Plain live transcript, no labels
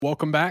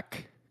Welcome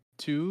back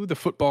to the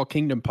Football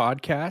Kingdom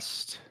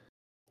podcast.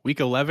 Week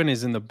 11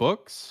 is in the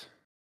books.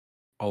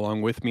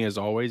 Along with me, as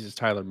always, is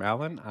Tyler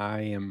Mallon.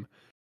 I am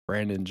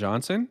Brandon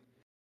Johnson.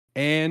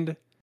 And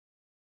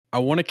I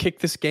want to kick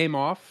this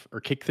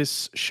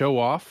show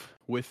off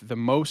with the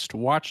most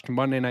watched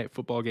Monday Night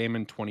Football game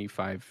in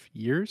 25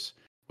 years,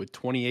 with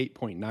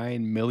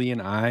 28.9 million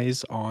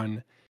eyes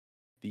on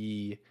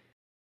the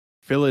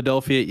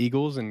Philadelphia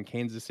Eagles and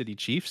Kansas City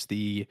Chiefs,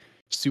 the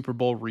Super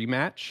Bowl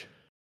rematch.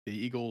 The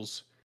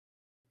Eagles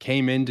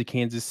came into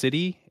Kansas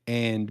City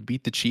and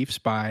beat the Chiefs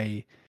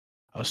by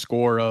a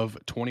score of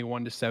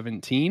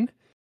 21-17.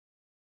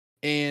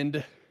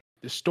 And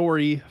the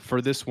story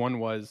for this one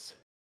was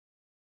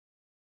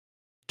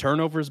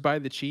turnovers by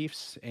the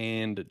Chiefs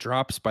and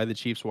drops by the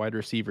Chiefs wide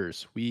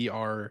receivers. We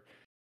are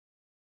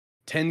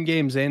 10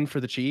 games in for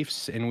the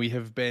Chiefs, and we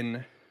have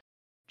been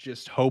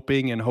just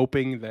hoping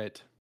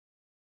that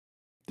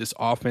this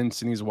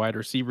offense and these wide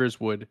receivers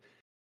would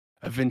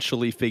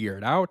eventually figure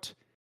it out.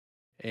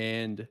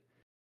 And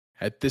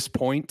at this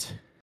point,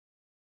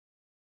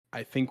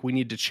 I think we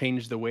need to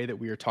change the way that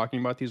we are talking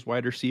about these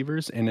wide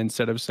receivers. And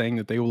instead of saying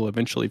that they will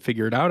eventually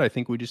figure it out, I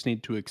think we just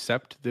need to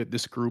accept that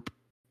this group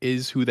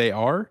is who they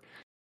are.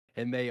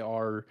 And they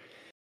are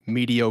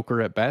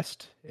mediocre at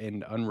best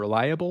and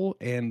unreliable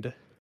and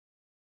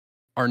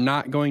are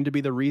not going to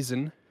be the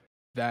reason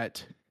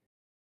that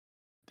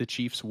the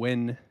Chiefs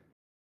win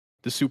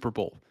the Super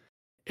Bowl.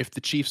 If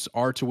the Chiefs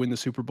are to win the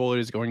Super Bowl, it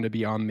is going to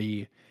be on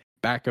the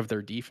back of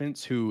their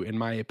defense, who, in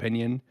my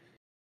opinion,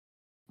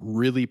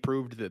 really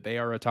proved that they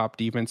are a top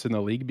defense in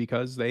the league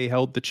because they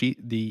held the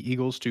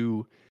Eagles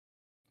to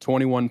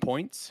 21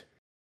 points.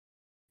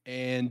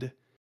 And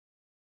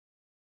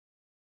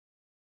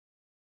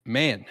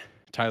man,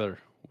 Tyler,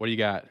 what do you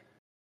got?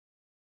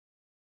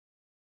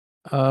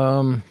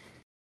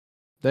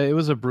 It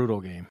was a brutal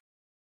game.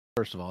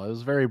 First of all, it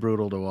was very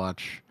brutal to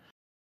watch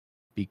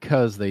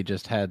because they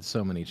just had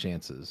so many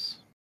chances.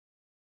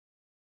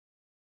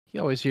 You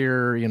always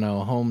hear,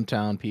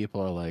 hometown people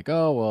are like,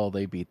 oh, well,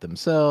 they beat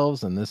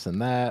themselves and this and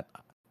that.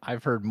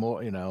 I've heard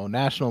more,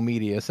 national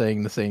media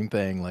saying the same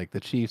thing, like the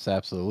Chiefs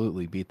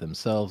absolutely beat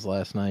themselves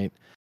last night.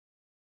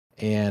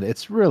 And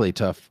it's really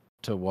tough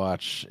to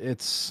watch.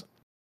 It's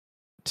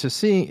to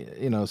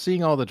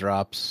seeing all the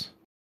drops.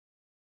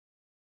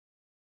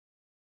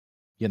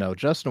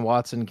 Justin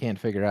Watson can't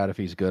figure out if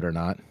he's good or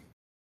not.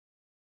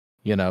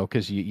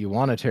 Because you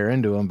want to tear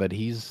into him, but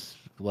he's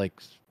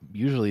like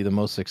usually the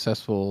most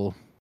successful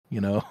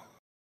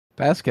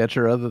pass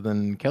catcher other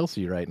than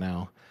Kelsey right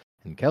now.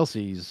 And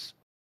Kelsey's,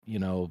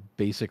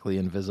 basically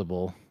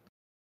invisible.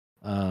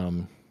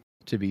 To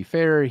be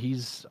fair,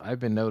 I've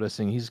been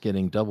noticing he's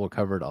getting double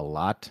covered a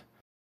lot.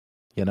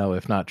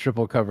 If not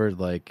triple covered,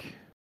 like,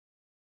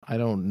 I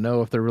don't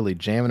know if they're really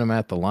jamming him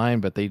at the line,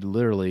 but they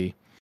literally,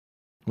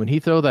 when he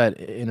threw that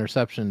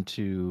interception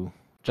to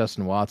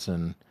Justin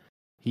Watson,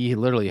 he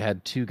literally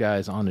had two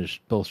guys on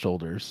both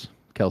shoulders.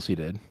 Kelsey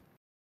did.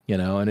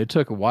 And it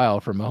took a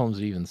while for Mahomes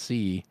to even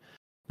see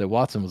that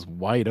Watson was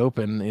wide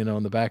open,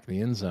 in the back of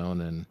the end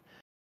zone. And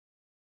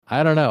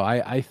I don't know.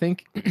 I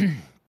think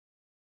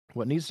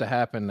what needs to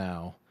happen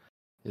now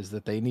is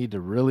that they need to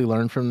really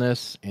learn from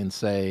this and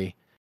say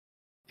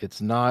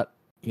it's not,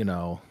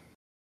 not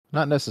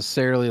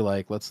necessarily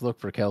like, let's look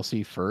for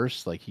Kelsey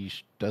first. Like, he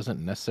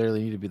doesn't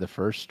necessarily need to be the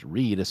first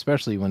read,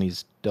 especially when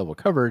he's double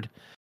covered.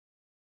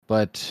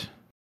 But,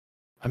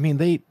 I mean,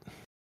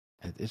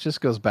 it just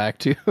goes back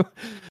to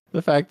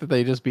the fact that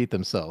they just beat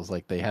themselves.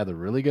 Like, they had a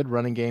really good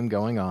running game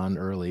going on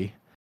early.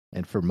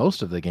 And for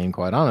most of the game,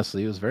 quite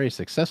honestly, it was very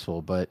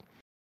successful. But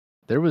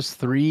there was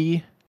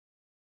three,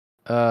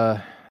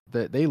 they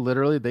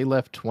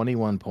left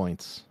 21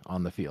 points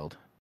on the field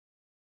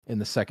in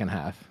the second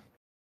half.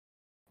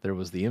 There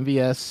was the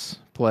MVS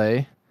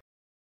play.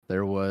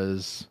 There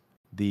was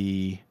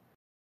the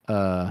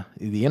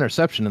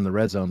interception in the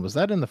red zone. Was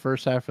that in the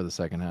first half or the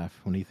second half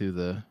when he threw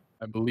the?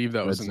 I believe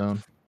that was in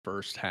the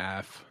first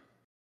half.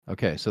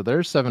 Okay, so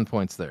there's 7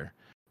 points there.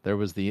 There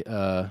was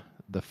the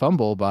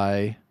fumble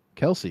by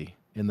Kelsey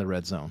in the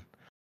red zone,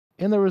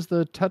 and there was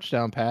the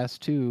touchdown pass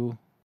to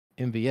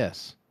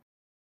MVS.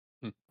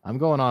 I'm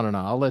going on and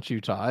on. I'll let you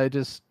talk.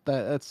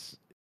 That's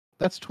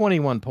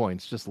 21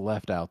 points just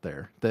left out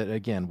there. That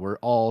again were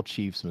all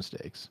Chiefs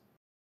mistakes.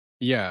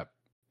 Yeah,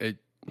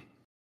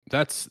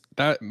 that's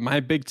my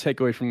big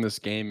takeaway from this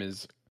game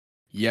is,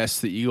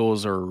 yes, the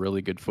Eagles are a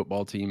really good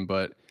football team,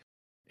 but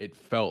it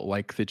felt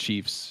like the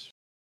Chiefs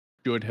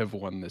should have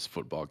won this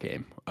football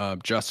game.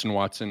 Justin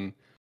Watson,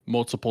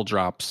 multiple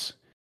drops.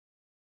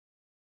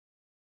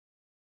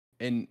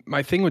 And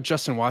my thing with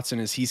Justin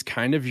Watson is he's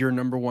kind of your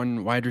number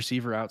one wide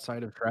receiver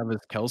outside of Travis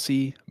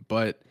Kelsey,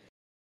 but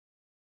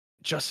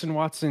Justin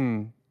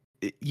Watson,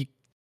 you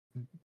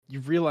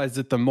realize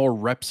that the more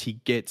reps he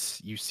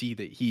gets, you see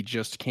that he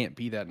just can't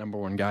be that number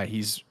one guy.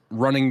 He's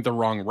running the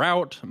wrong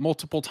route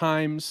multiple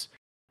times.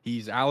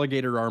 He's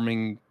alligator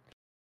arming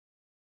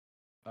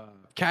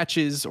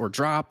catches or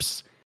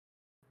drops.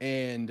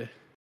 And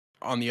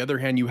on the other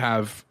hand, you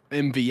have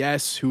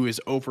MVS, who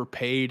is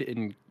overpaid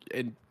and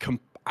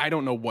I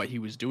don't know what he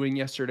was doing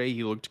yesterday.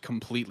 He looked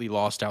completely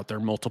lost out there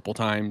multiple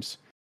times.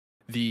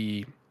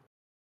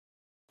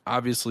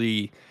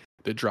 Obviously,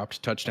 the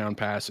dropped touchdown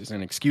pass is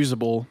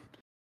inexcusable.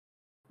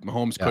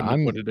 Mahomes couldn't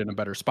have put it in a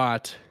better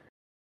spot.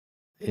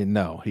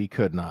 No, he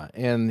could not.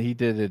 And he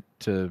did it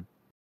to,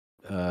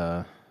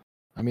 I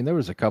mean, there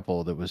was a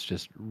couple that was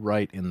just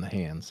right in the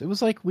hands. It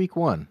was like week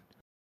 1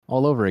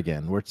 all over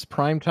again, where it's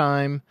prime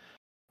time,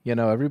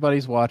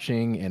 everybody's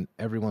watching and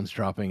everyone's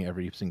dropping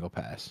every single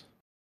pass.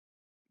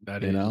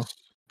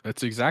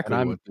 That's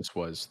exactly what this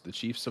was. The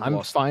Chiefs have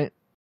lost.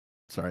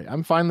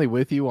 I'm finally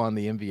with you on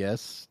the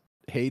MVS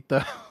hate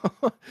though,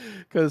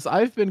 because I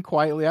haven't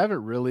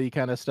really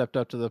kind of stepped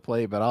up to the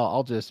plate, but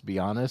I'll just be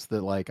honest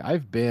that like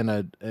I've been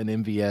an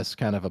MVS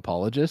kind of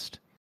apologist,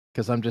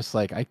 because I'm just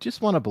like, I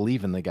just want to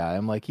believe in the guy.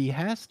 I'm like, he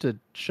has to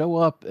show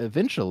up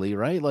eventually,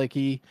 right? Like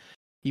he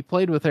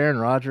played with Aaron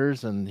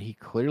Rodgers and he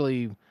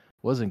clearly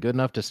wasn't good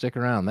enough to stick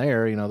around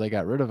there. They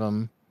got rid of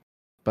him.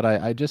 But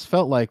I just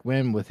felt like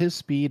when with his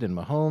speed and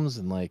Mahomes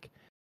and like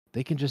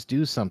they can just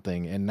do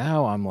something. And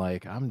now I'm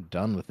like, I'm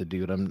done with the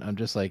dude. I'm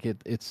just like,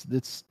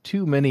 it's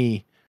too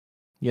many,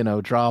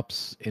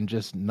 drops and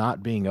just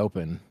not being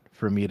open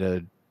for me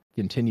to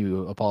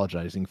continue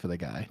apologizing for the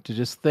guy, to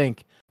just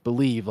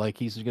believe like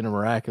he's going to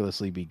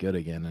miraculously be good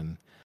again. And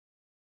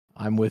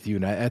I'm with you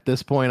now. At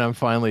this point, I'm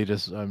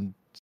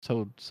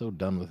so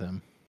done with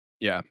him.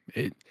 Yeah.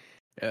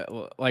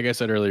 Like I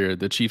said earlier,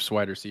 the Chiefs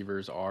wide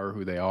receivers are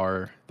who they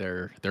are.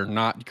 They're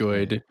not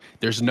good. Right.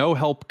 There's no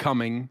help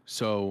coming.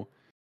 So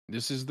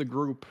this is the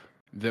group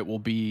that will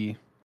be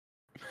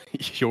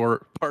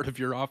your part of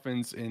your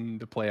offense in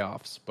the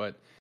playoffs. But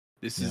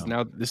this is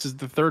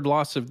the third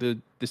loss of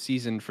the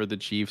season for the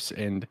Chiefs,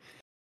 and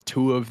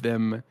 2 of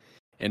them,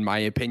 in my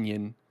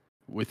opinion,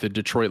 with the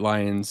Detroit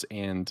Lions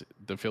and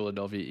the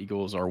Philadelphia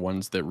Eagles, are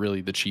ones that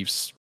really the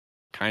Chiefs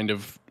kind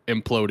of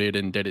imploded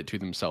and did it to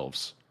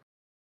themselves.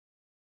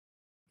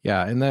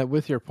 Yeah, and that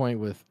with your point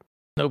with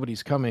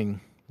nobody's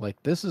coming,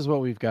 like this is what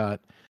we've got.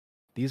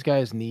 These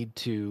guys need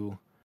to.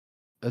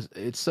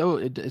 It's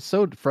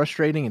so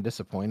frustrating and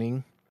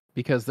disappointing,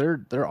 because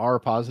there are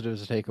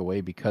positives to take away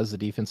because the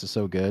defense is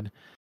so good.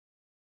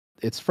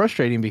 It's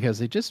frustrating because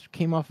they just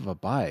came off of a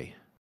bye,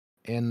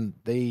 and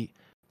they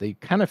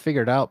kind of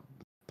figured out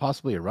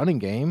possibly a running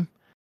game,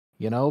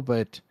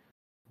 but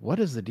what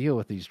is the deal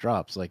with these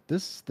drops? Like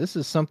this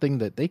is something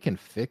that they can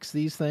fix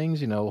these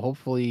things,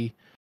 hopefully,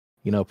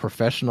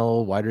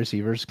 professional wide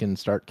receivers can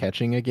start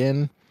catching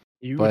again.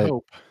 You would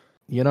hope.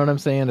 You know what I'm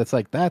saying? It's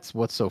like, that's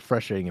what's so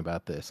frustrating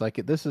about this. Like,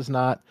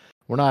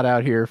 we're not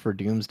out here for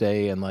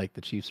doomsday and like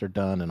the Chiefs are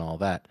done and all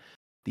that.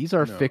 These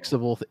are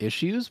fixable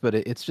issues, but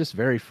it's just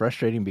very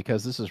frustrating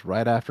because this is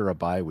right after a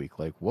bye week.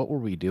 Like, what were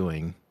we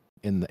doing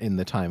in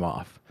the time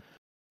off?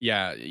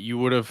 Yeah, you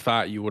would have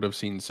thought you would have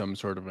seen some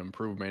sort of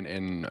improvement,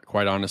 and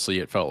quite honestly,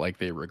 it felt like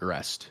they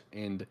regressed.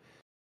 And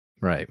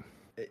right.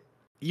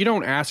 You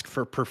don't ask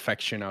for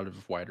perfection out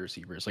of wide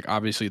receivers. Like,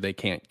 obviously they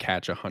can't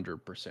catch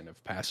 100%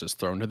 of passes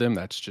thrown to them.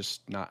 That's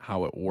just not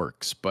how it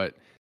works. But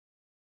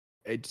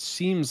it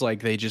seems like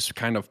they just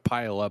kind of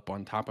pile up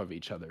on top of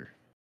each other.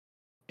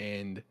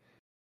 And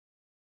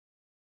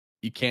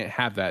you can't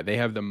have that. They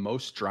have the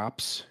most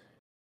drops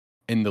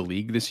in the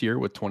league this year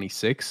with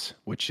 26,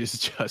 which is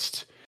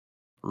just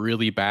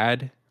really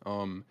bad.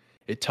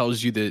 It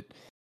tells you that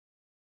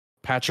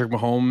Patrick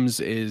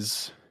Mahomes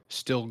is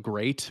still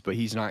great, but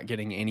he's not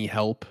getting any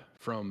help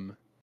from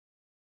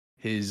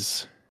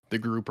the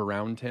group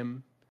around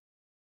him.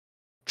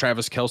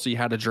 Travis Kelce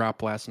had a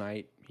drop last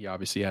night. He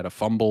obviously had a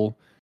fumble.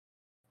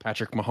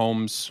 Patrick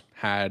Mahomes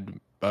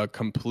had a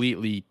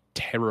completely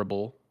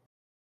terrible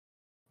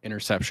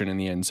interception in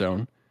the end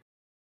zone.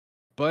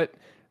 But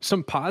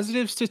some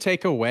positives to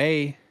take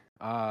away.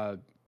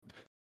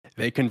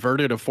 They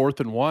converted a 4th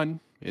and 1,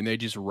 and they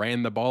just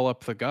ran the ball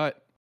up the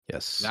gut.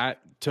 Yes. That,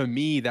 to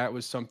me, that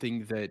was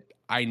something that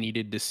I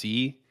needed to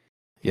see.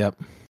 Yep.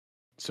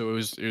 So it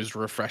was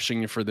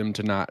refreshing for them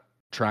to not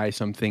try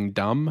something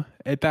dumb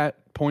at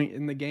that point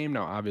in the game.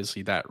 Now,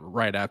 obviously, that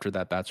right after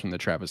that, that's when the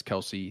Travis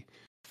Kelce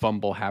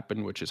fumble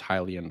happened, which is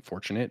highly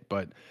unfortunate.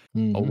 But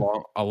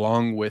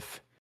along with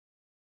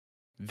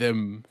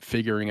them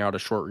figuring out a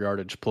short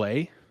yardage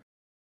play,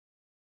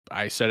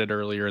 I said it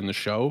earlier in the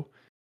show,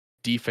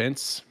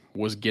 defense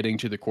was getting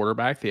to the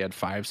quarterback. They had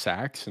 5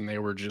 sacks, and they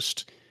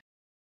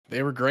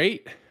were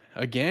great.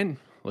 Again,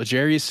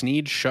 L'Jarius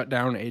Sneed shut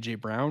down A.J.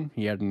 Brown.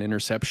 He had an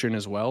interception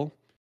as well.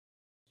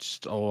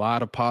 Just a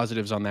lot of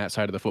positives on that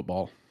side of the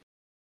football.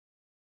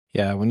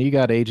 Yeah, when you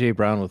got A.J.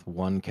 Brown with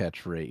 1 catch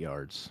for 8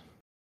 yards,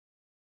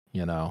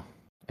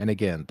 and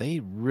again, they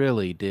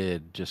really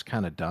did just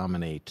kind of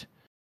dominate,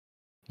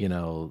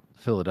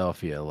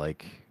 Philadelphia.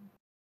 Like,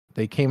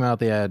 they came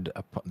out,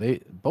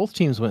 both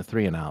teams went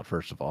 3 and out,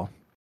 first of all.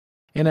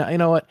 And you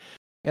know what?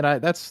 And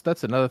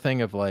that's another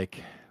thing of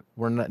like,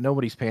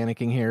 nobody's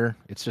panicking here.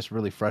 It's just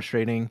really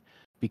frustrating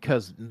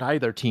because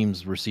neither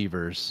team's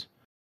receivers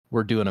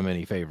were doing them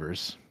any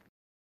favors.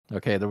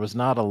 Okay, there was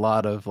not a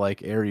lot of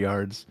like air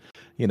yards,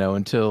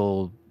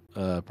 until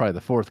probably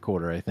the fourth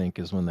quarter, I think,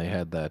 is when they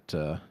had that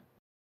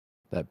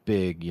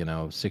big,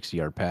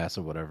 60-yard pass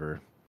or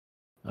whatever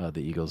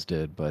the Eagles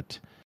did. But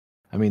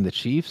I mean, the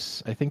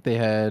Chiefs, I think they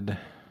had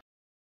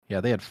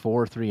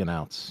 4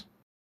 3-and-outs.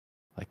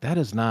 Like, that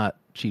is not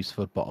Chiefs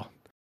football.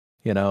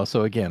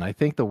 So again, I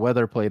think the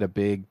weather played a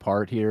big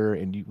part here,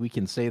 and we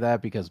can say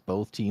that because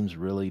both teams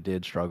really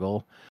did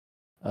struggle.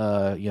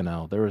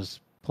 There was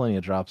plenty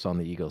of drops on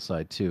the Eagles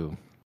side too.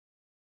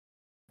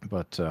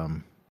 But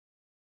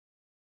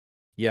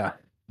yeah,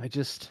 I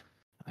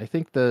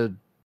think the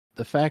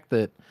fact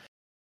that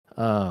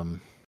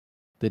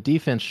the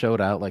defense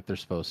showed out like they're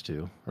supposed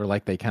to, or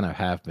like they kind of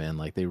have been,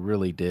 like they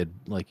really did,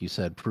 like you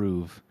said,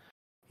 prove,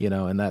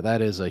 and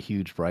that is a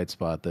huge bright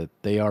spot that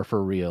they are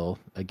for real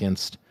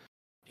against,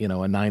 a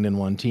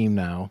 9-1 team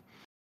now.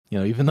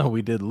 Even though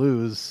we did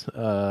lose,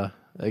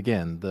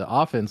 again, the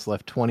offense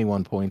left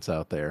 21 points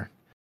out there,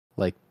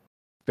 like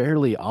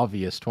fairly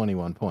obvious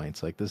 21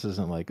 points. Like, this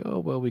isn't like, oh,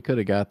 well, we could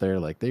have got there.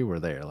 Like, they were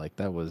there. Like,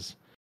 that was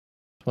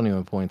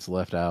 21 points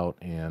left out.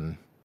 And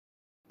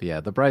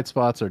yeah, the bright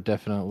spots are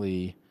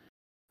definitely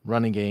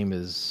running game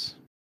is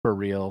for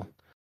real,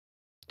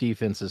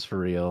 defense is for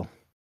real,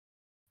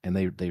 and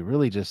they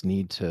really just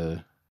need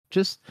to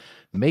just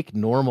make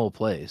normal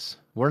plays.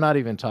 We're not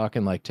even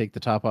talking like take the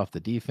top off the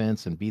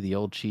defense and be the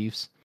old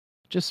Chiefs.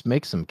 Just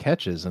make some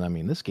catches, and I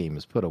mean, this game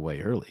is put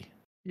away early.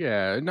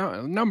 Yeah,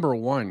 no, number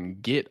one,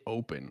 get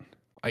open.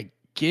 Like,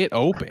 get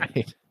open.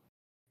 Right.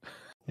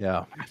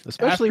 Yeah,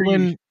 especially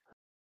when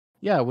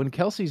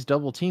Kelsey's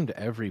double teamed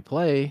every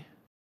play,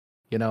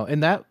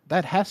 and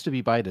that has to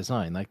be by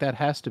design. Like, that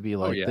has to be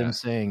like them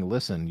saying,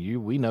 "Listen,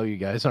 we know you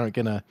guys aren't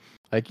gonna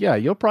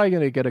you're probably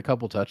gonna get a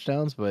couple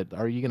touchdowns, but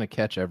are you gonna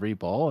catch every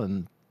ball?"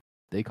 And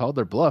they called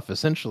their bluff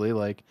essentially.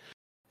 Like,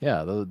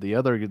 yeah,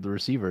 the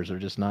receivers are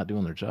just not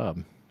doing their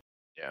job.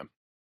 Yeah,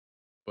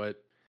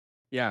 but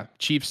yeah,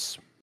 Chiefs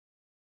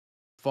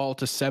fall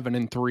to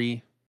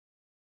 7-3.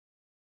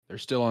 They're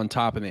still on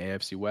top in the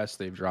AFC West.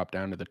 They've dropped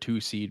down to the 2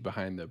 seed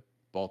behind the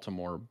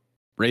Baltimore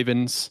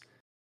Ravens.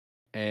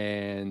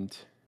 And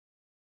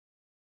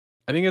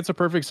I think it's a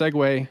perfect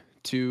segue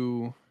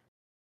to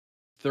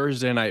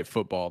Thursday Night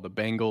Football. The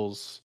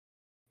Bengals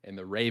and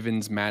the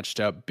Ravens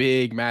matched up.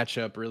 Big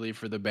matchup, really,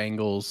 for the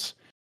Bengals.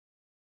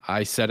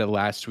 I said it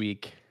last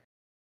week.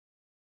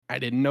 I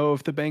didn't know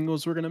if the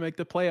Bengals were going to make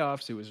the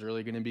playoffs. It was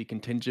really going to be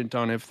contingent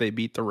on if they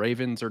beat the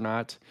Ravens or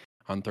not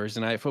on Thursday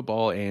Night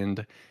Football.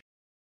 And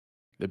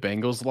the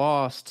Bengals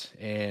lost.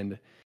 And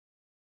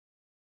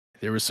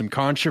there was some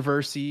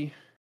controversy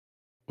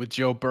with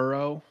Joe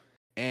Burrow,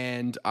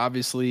 and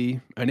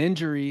obviously an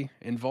injury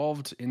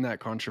involved in that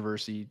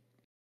controversy.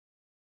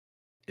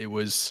 It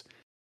was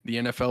the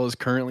NFL is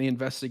currently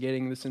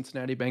investigating the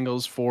Cincinnati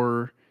Bengals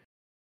for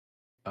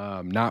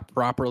not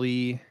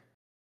properly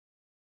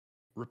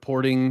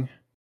reporting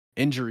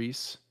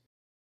injuries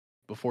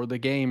before the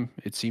game.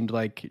 It seemed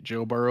like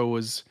Joe Burrow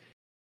was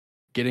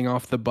getting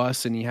off the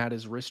bus and he had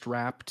his wrist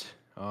wrapped,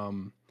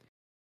 and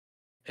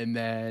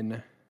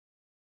then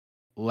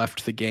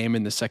left the game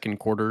in the second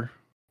quarter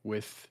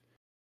with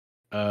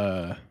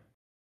a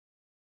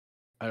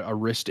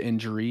wrist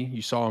injury.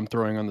 You saw him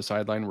throwing on the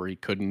sideline where he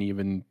couldn't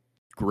even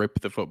grip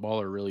the football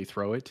or really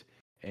throw it.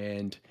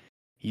 And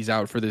he's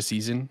out for the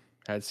season,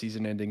 had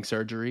season-ending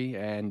surgery.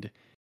 And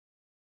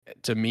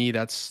to me,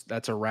 that's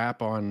a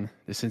wrap on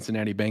the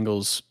Cincinnati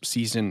Bengals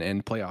season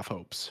and playoff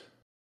hopes.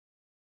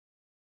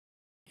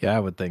 Yeah, I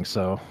would think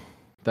so.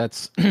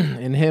 That's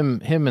and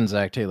him and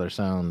Zach Taylor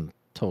sound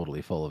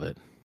totally full of it.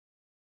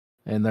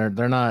 And they're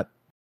not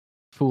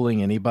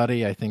fooling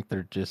anybody. I think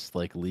they're just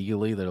like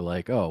legally, they're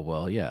like, oh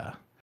well, yeah,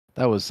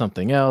 that was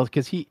something else.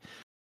 Because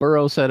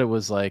Burrow said it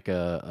was like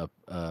a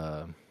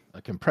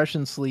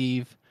compression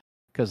sleeve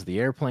because of the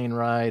airplane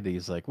ride.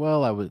 He's like,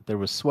 well, there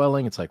was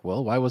swelling. It's like,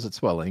 well, why was it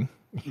swelling?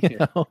 You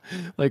know,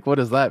 like what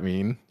does that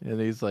mean? And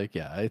he's like,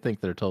 yeah, I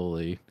think they're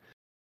totally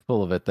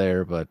full of it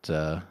there. But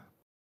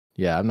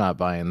yeah, I'm not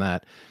buying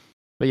that.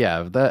 But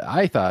yeah,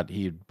 I thought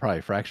he'd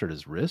probably fractured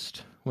his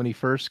wrist when he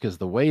first, because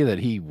the way that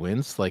he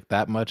winced, like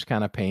that much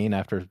kind of pain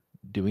after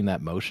doing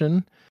that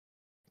motion.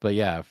 But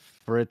yeah,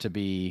 for it to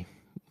be,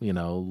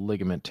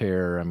 ligament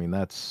tear, I mean,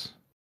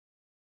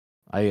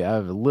 I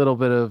have a little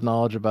bit of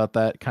knowledge about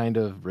that kind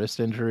of wrist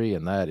injury,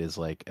 and that is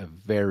like a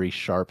very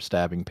sharp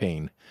stabbing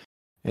pain.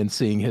 And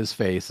seeing his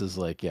face is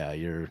like, yeah,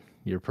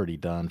 you're pretty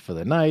done for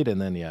the night.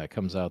 And then yeah, it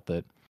comes out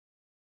that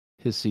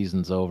his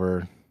season's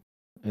over,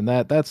 and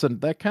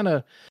that kind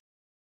of.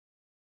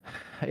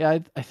 Yeah,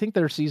 I think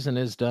their season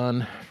is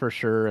done for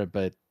sure,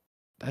 but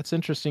that's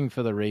interesting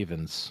for the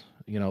Ravens.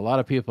 A lot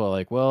of people are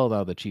like, well,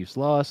 now the Chiefs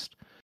lost.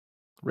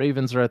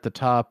 Ravens are at the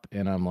top,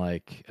 and I'm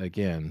like,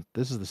 again,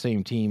 this is the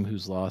same team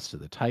who's lost to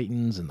the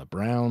Titans and the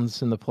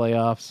Browns in the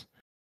playoffs.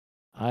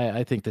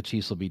 I think the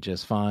Chiefs will be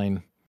just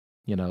fine.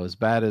 As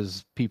bad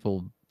as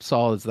people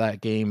saw as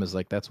that game is,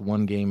 like, that's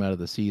one game out of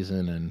the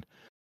season and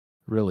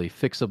really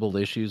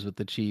fixable issues with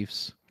the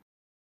Chiefs.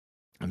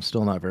 I'm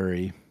still not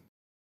very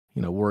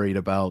worried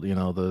about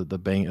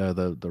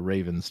the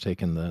Ravens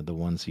taking the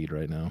 1 seed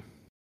right now.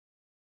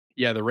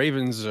 Yeah, the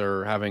Ravens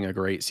are having a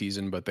great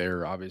season, but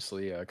they're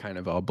obviously a kind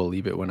of I'll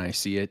believe it when I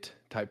see it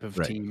type of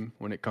Right. team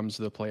when it comes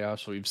to the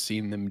playoffs. We've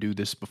seen them do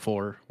this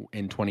before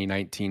in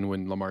 2019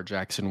 when Lamar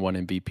Jackson won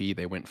MVP.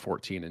 They went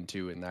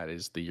 14-2, and that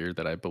is the year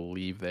that I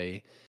believe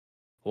they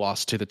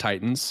lost to the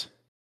Titans.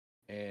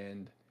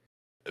 And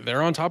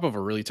they're on top of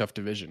a really tough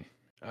division.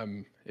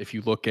 If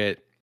you look at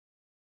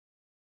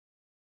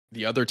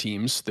the other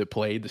teams that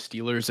played, the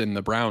Steelers and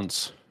the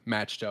Browns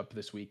matched up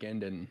this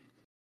weekend, and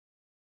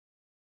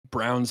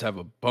Browns have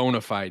a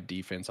bona fide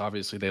defense.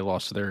 Obviously, they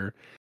lost their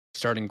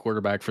starting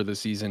quarterback for the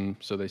season,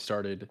 so they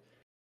started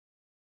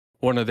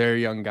one of their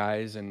young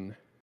guys, and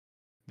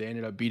they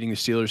ended up beating the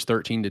Steelers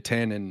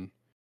 13-10. And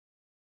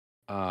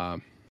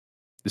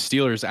the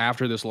Steelers,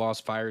 after this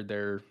loss, fired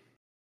their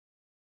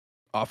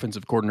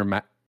offensive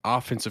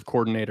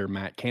coordinator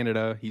Matt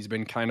Canada. He's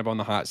been kind of on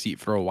the hot seat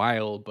for a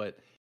while, but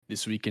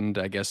this weekend,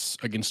 I guess,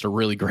 against a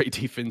really great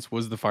defense,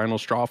 was the final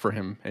straw for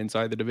him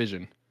inside the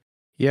division.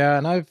 Yeah,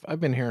 and I've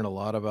been hearing a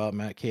lot about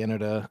Matt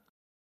Canada,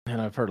 and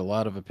I've heard a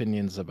lot of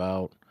opinions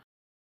about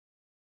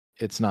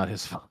it's not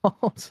his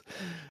fault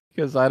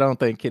because I don't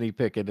think Kenny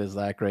Pickett is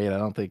that great. I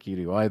don't think you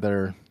do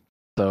either.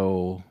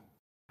 So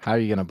how are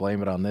you going to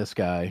blame it on this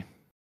guy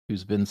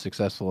who's been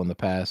successful in the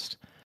past?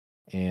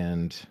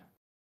 And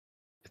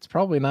it's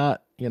probably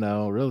not,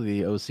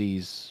 really the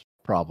OC's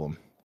problem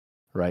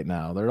right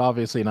now. They're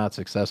obviously not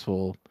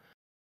successful.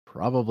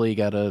 Probably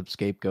got to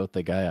scapegoat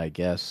the guy, I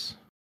guess.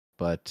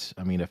 But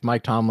I mean, if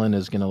Mike Tomlin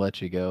is going to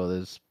let you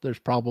go, there's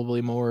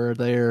probably more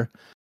there.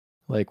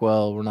 Like,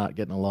 well, we're not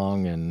getting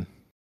along, and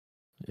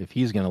if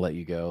he's going to let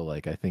you go,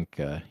 like, I think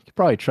you could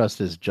probably trust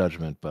his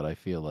judgment. But I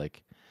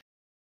think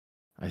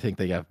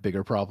they have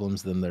bigger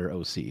problems than their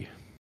OC.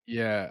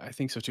 Yeah, I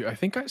think so too. I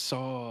think I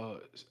saw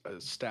a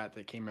stat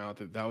that came out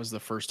that was the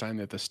first time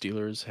that the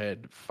Steelers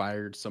had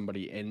fired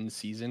somebody in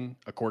season,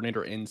 a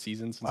coordinator in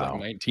season since like Wow.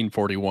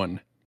 1941.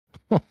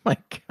 Oh my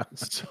god.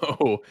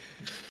 So,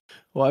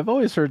 Well, I've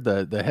always heard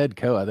the head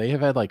coach. They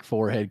have had like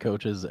 4 head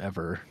coaches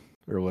ever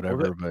or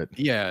whatever, but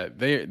yeah,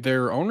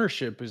 their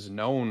ownership is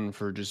known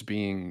for just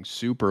being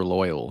super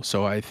loyal.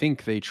 So I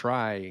think they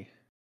try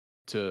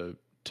to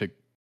to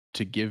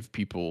to give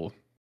people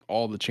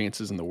all the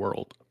chances in the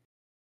world.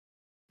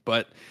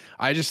 But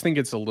I just think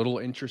it's a little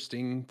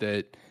interesting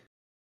that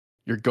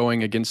you're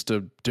going against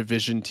a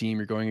division team,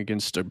 you're going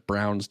against a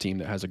Browns team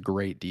that has a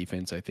great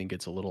defense. I think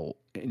it's a little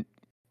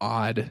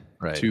odd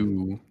right.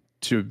 to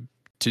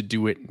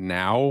do it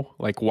now.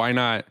 Like why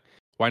not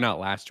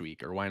last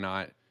week, or why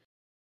not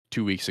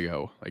 2 weeks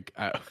ago? Like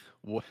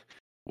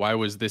why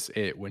was this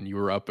it when you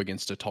were up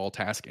against a tall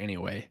task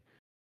anyway?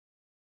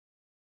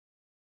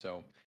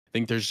 So I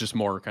think there's just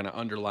more kind of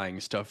underlying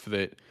stuff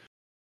that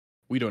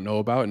we don't know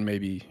about, and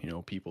maybe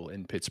people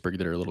in Pittsburgh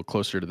that are a little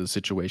closer to the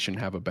situation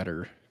have a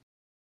better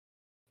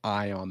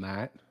eye on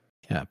that.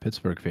 Yeah,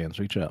 Pittsburgh fans,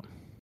 reach out.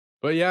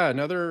 But yeah,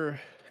 another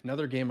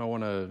game I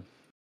want to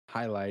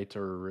highlight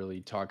or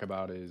really talk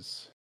about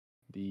is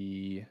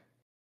the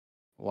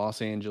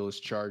Los Angeles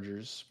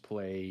Chargers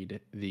played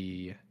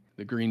the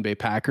Green Bay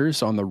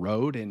Packers on the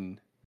road, and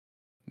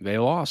they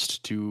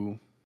lost to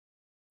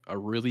a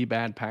really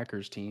bad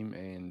Packers team.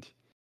 And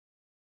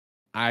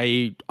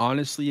I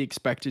honestly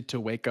expected to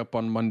wake up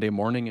on Monday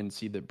morning and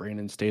see that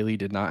Brandon Staley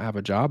did not have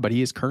a job, but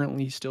he is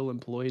currently still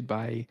employed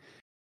by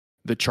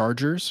the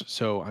Chargers.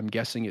 So I'm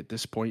guessing at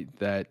this point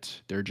that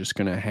they're just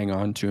going to hang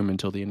on to him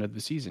until the end of the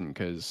season,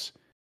 because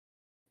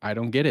I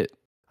don't get it.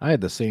 I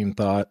had the same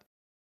thought.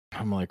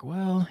 I'm like,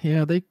 well,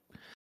 yeah, they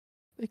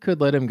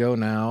could let him go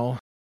now,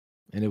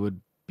 and it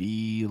would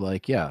be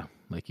like, yeah,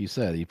 like you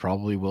said, he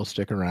probably will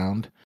stick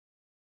around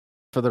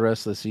for the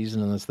rest of the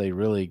season unless they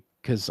really.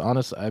 Because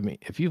honestly, I mean,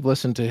 if you've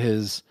listened to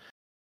his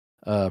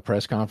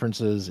press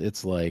conferences,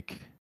 it's like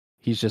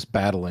he's just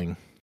battling.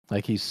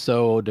 Like he's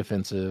so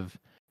defensive.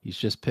 He's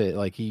just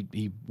like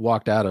he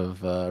walked out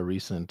of a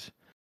recent,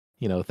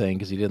 thing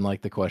because he didn't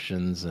like the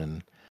questions,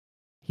 and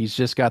he's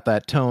just got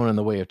that tone and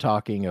the way of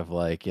talking of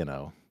like,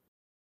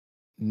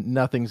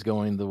 nothing's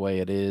going the way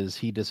it is.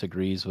 He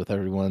disagrees with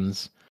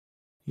everyone's,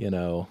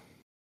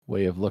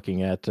 way of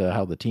looking at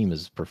how the team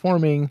is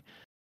performing.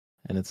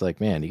 And it's like,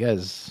 man, you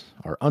guys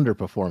are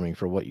underperforming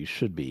for what you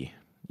should be.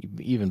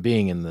 Even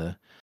being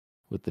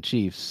with the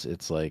Chiefs,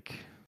 it's like,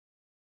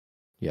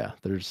 yeah,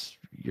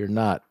 you're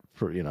not,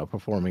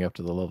 performing up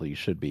to the level you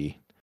should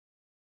be.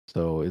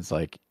 So it's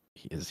like,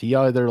 is he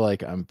either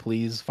like,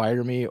 please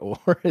fire me, or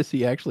is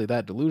he actually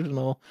that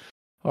delusional?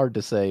 Hard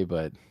to say,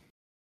 but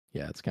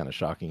yeah, it's kind of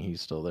shocking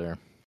he's still there.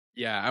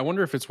 Yeah, I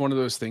wonder if it's one of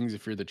those things,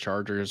 if you're the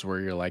Chargers, where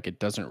you're like, it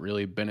doesn't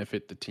really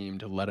benefit the team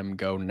to let him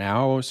go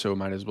now, so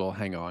might as well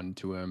hang on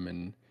to him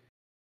and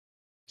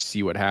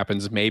see what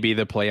happens. Maybe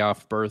the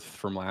playoff berth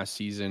from last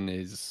season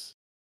is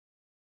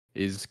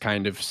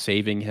kind of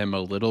saving him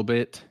a little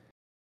bit.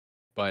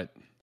 But,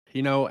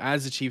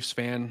 as a Chiefs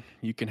fan,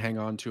 you can hang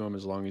on to him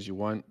as long as you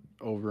want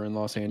over in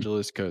Los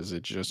Angeles, because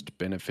it just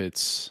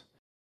benefits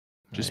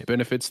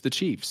the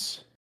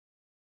Chiefs.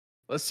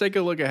 Let's take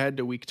a look ahead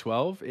to week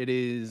 12. It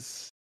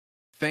is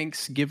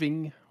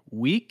Thanksgiving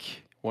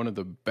week. one of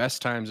the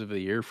best times of the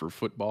year for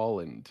football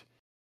and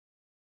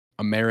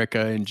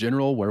America in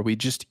general, where we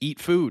just eat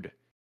food.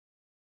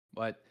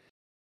 But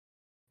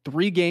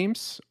 3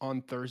 games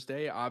on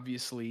Thursday,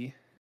 obviously,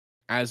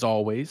 as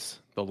always,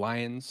 the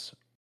Lions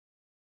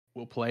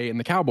will play and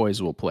the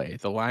Cowboys will play.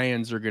 The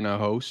Lions are going to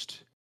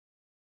host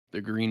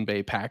the Green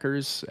Bay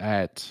Packers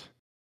at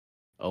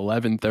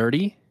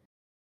 11:30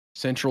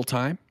 Central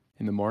Time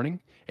in the morning.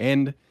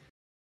 And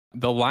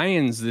the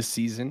Lions this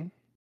season,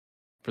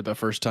 for the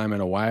first time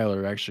in a while,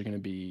 are actually going to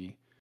be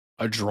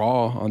a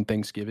draw on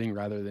Thanksgiving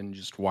rather than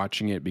just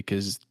watching it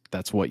because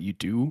that's what you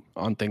do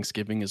on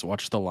Thanksgiving is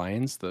watch the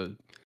Lions. The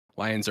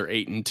Lions are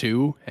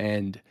 8-2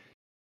 and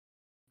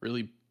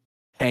really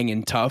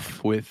hanging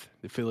tough with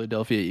the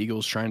Philadelphia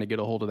Eagles trying to get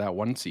a hold of that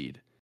 1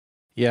 seed.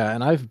 Yeah,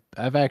 and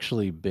I've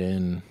actually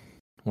been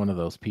one of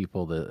those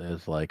people that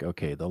is like,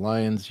 okay, the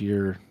Lions,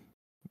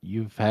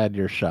 you've had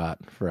your shot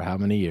for how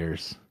many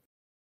years?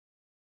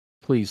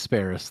 Please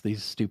spare us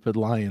these stupid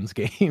Lions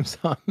games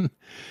on,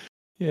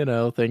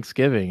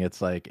 Thanksgiving.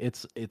 It's like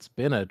it's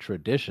been a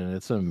tradition.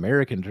 It's an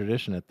American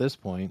tradition at this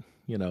point,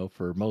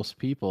 for most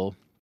people.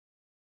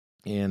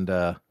 And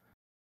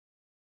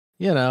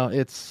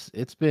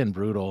it's been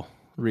brutal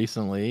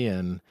recently,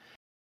 and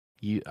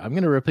I'm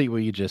going to repeat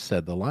what you just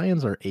said. The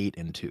Lions are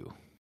 8-2.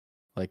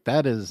 Like,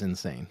 that is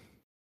insane.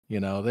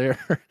 They're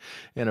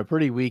in a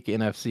pretty weak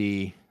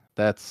NFC.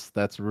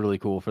 That's really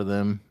cool for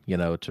them,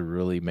 to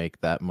really make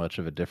that much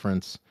of a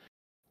difference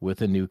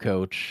with a new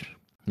coach,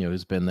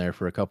 who's been there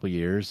for a couple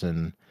years,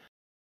 and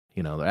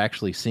they're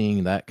actually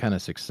seeing that kind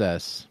of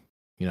success.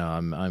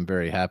 I'm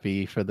very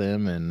happy for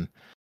them and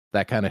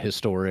that kind of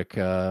historic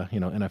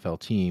NFL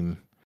team.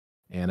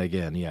 And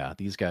again, yeah,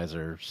 these guys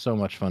are so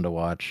much fun to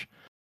watch.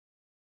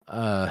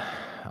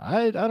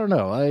 I don't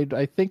know.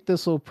 I think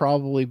this will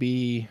probably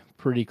be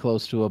pretty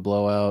close to a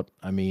blowout.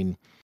 I mean,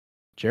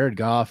 Jared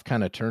Goff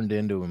kind of turned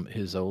into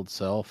his old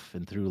self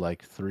and threw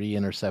like 3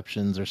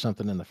 interceptions or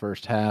something in the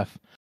first half.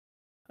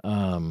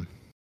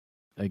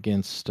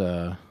 Against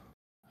who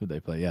they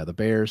play? Yeah, the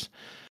Bears.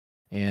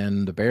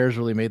 And the Bears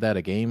really made that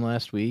a game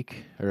last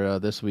week or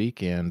this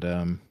week.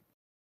 And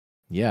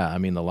yeah, I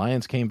mean, the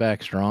Lions came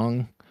back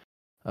strong.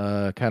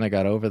 Kind of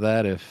got over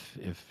that.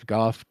 If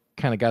Goff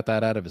kind of got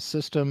that out of his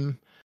system,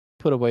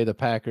 put away the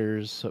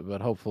Packers,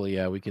 but hopefully,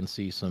 yeah, we can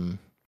see some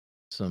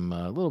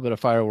little bit of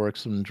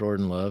fireworks from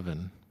Jordan Love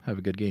and have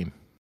a good game.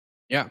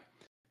 Yeah,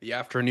 the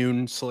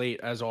afternoon slate,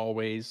 as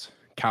always.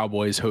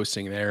 Cowboys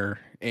hosting their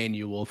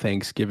annual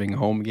Thanksgiving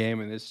home game,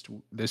 and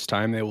this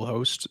time they will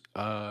host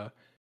the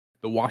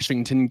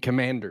Washington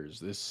Commanders.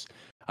 This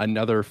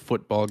another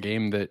football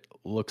game that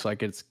looks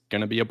like it's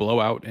going to be a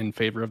blowout in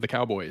favor of the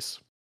Cowboys.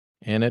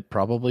 And it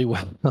probably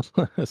will,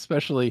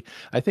 especially,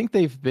 I think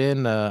they've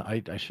been,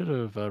 I should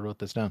have wrote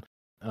this down.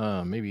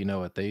 Maybe you know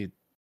what, they've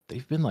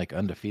been like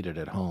undefeated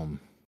at home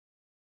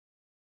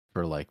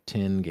for like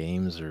 10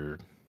 games or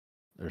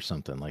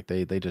something. Like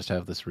they just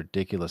have this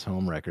ridiculous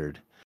home record.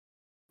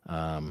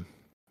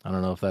 I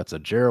don't know if that's a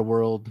Jarrah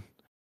World,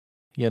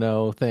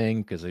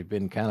 thing, because they've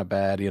been kind of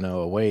bad,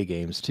 away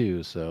games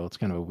too. So it's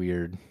kind of a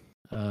weird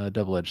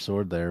double-edged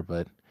sword there.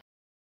 But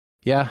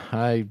yeah,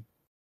 I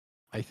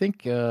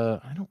think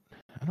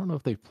I don't know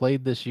if they've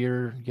played this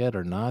year yet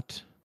or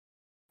not,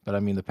 but I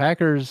mean the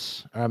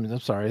Packers. I'm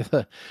sorry,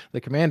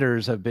 the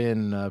Commanders have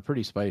been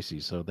pretty spicy,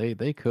 so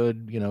they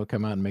could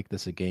come out and make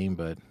this a game,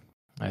 but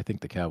I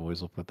think the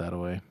Cowboys will put that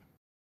away.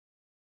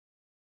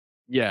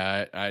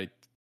 Yeah,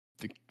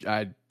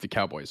 the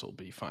Cowboys will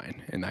be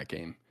fine in that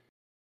game.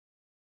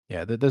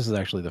 Yeah, this is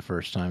actually the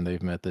first time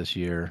they've met this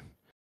year,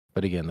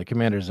 but again, the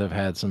Commanders have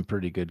had some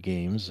pretty good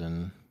games,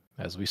 and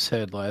as we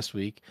said last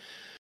week,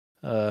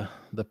 the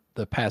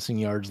passing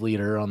yards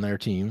leader on their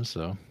team.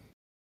 So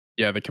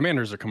yeah, the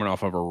Commanders are coming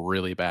off of a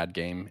really bad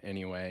game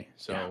anyway.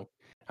 So yeah.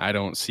 I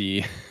don't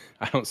see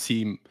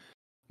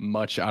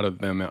much out of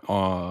them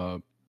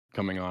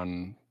coming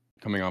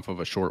off of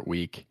a short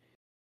week.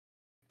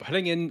 But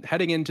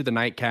heading into the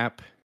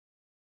nightcap,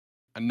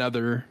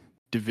 another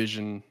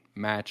division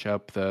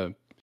matchup. The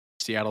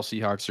Seattle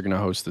Seahawks are going to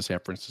host the San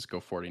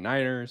Francisco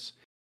 49ers.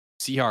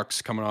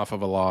 Seahawks coming off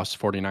of a loss,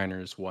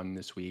 49ers won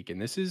this week,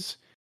 and this is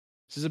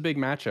a big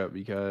matchup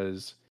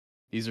because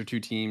these are two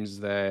teams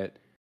that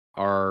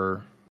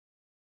are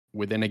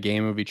within a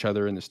game of each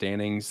other in the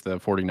standings. The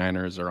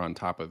 49ers are on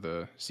top of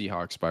the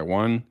Seahawks by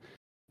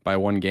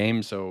one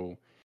game. So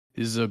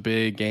this is a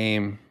big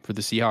game for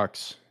the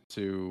Seahawks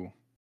to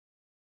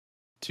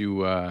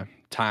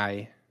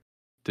tie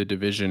the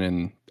division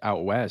and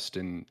out west.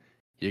 And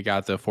you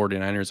got the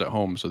 49ers at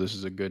home. So this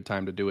is a good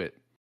time to do it.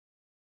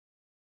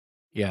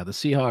 Yeah, the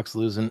Seahawks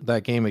losing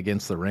that game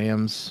against the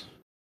Rams,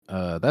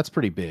 that's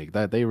pretty big.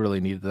 That they really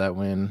needed that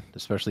win,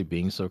 especially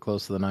being so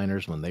close to the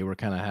Niners when they were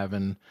kind of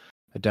having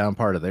a down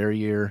part of their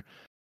year.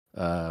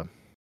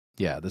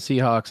 Yeah, the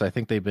Seahawks, I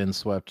think they've been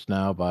swept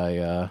now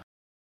by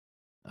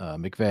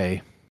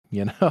McVay.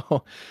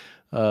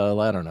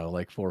 I don't know,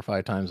 like 4 or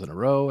 5 times in a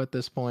row at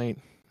this point,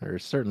 or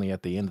certainly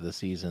at the end of the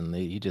season.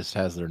 He just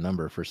has their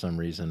number for some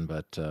reason,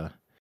 but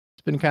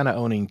been kind of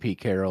owning Pete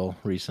Carroll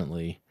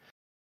recently.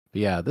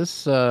 But yeah,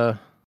 this that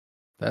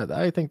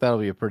I think that'll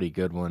be a pretty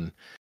good one.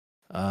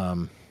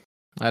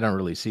 I don't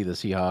really see the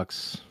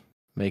Seahawks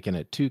making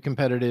it too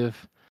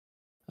competitive.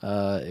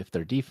 If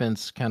their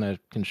defense kind of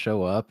can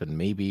show up and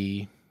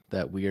maybe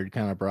that weird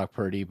kind of Brock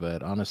Purdy,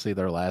 but honestly,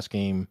 their last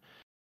game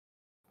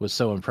was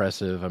so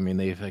impressive. I mean,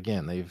 they've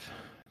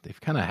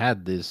kind of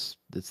had this.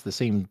 It's the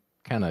same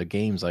kind of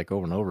games like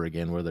over and over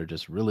again where they're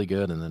just really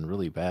good and then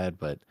really bad.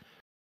 But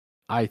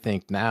I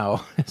think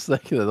now it's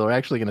like they're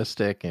actually going to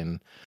stick, and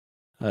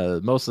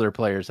most of their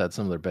players had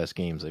some of their best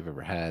games they've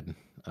ever had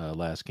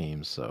last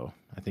games. So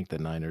I think the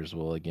Niners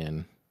will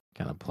again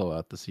kind of blow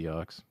out the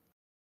Seahawks.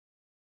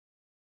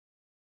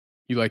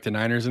 You like the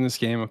Niners in this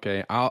game?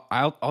 Okay,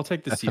 I'll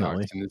take the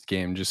Definitely. Seahawks in this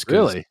game just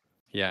because. Really?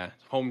 Yeah,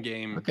 home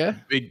game, Okay.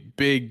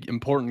 big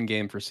important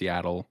game for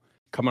Seattle,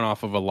 coming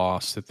off of a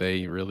loss that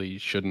they really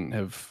shouldn't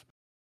have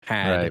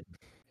had, Right.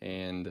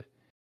 and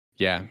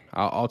yeah,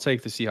 I'll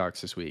take the Seahawks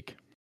this week.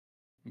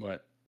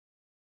 But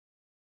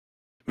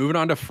moving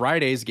on to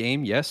Friday's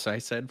game. Yes, I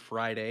said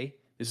Friday.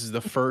 This is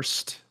the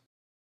first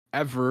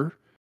ever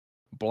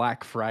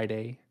Black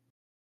Friday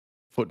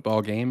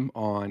football game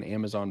on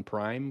Amazon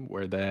Prime,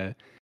 where the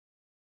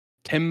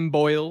Tim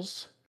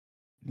Boyle's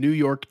New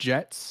York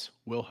Jets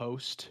will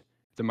host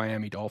the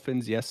Miami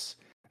Dolphins. Yes,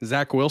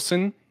 Zach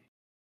Wilson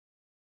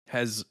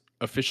has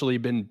officially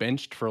been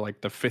benched for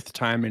like the 5th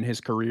time in his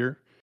career.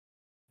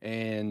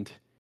 And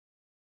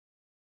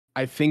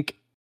I think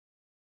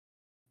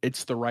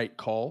it's the right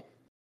call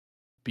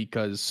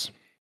because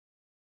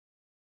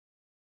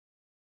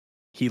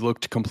he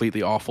looked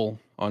completely awful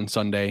on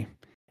Sunday.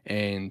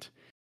 And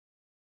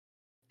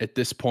at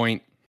this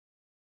point,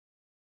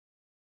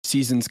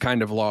 season's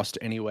kind of lost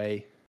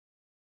anyway.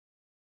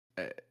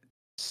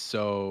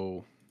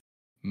 So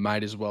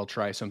might as well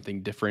try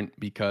something different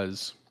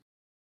because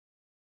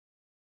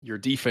your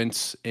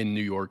defense in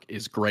New York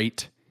is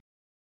great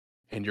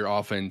and your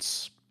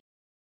offense,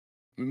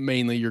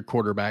 mainly your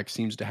quarterback,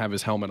 seems to have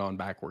his helmet on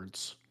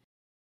backwards.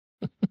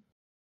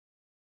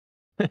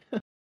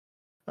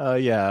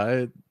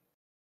 Yeah,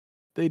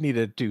 they need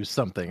to do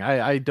something.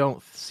 I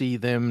don't see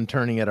them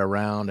turning it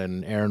around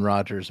and Aaron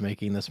Rodgers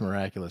making this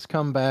miraculous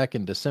comeback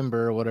in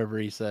December or whatever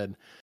he said.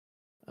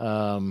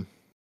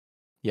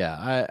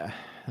 Yeah,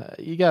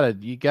 you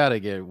gotta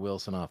get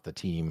Wilson off the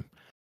team.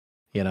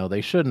 You know,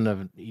 they shouldn't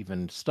have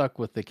even stuck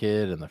with the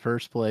kid in the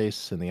first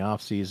place in the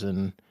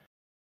offseason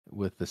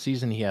with the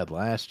season he had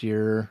last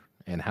year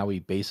and how he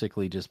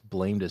basically just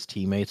blamed his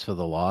teammates for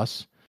the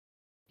loss.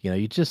 You know,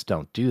 you just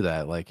don't do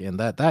that. Like, and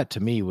that to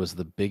me was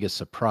the biggest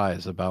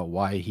surprise about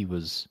why he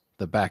was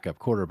the backup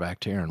quarterback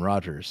to Aaron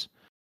Rodgers.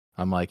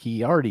 I'm like,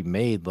 he already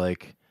made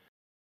like,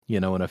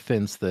 an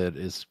offense that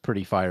is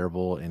pretty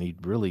fireable, and he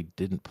really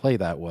didn't play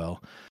that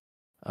well.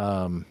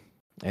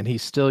 And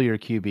he's still your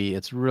QB.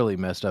 It's really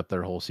messed up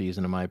their whole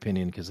season, in my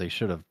opinion, because they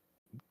should have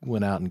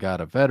went out and got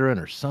a veteran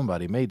or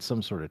somebody, made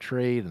some sort of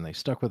trade, and they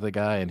stuck with the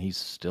guy, and he's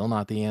still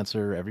not the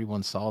answer.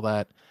 Everyone saw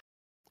that.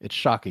 It's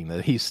shocking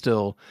that he's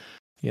still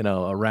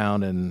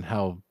around, and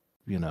how,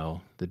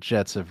 the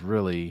Jets have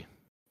really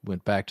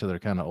went back to their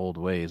kind of old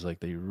ways. Like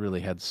they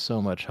really had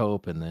so much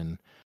hope, and then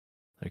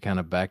they're kind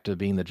of back to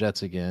being the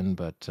Jets again.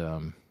 But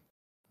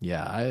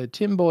yeah,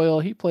 Tim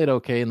Boyle, he played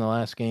okay in the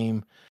last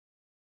game.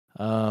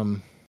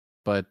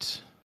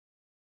 But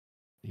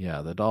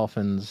yeah, the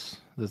Dolphins,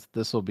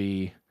 this will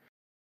be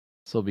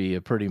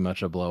pretty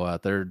much a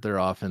blowout. Their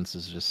offense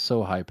is just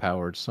so high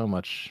powered, so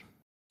much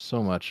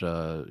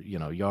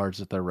yards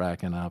that they're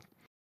racking up.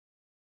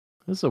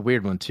 This is a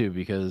weird one too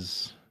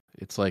because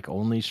it's like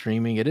only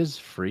streaming. It is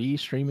free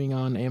streaming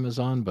on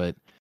Amazon, but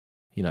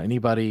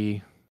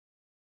anybody,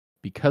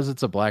 because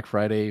it's a Black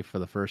Friday for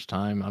the first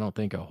time, I don't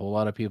think a whole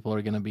lot of people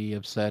are going to be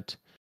upset.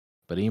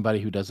 But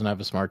anybody who doesn't have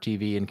a smart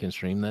TV and can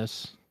stream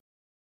this,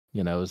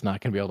 is not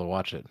going to be able to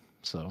watch it.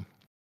 So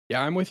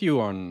yeah, I'm with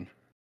you on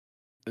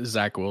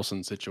Zach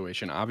Wilson's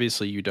situation.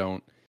 Obviously, you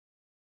don't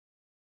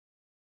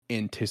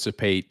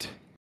anticipate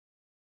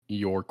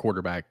your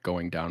quarterback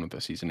going down with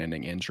a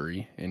season-ending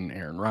injury in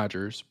Aaron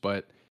Rodgers,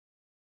 but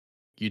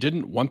you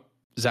didn't want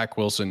Zach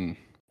Wilson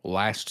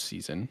last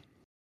season.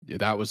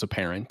 That was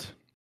apparent.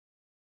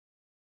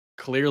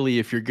 Clearly,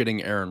 if you're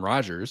getting Aaron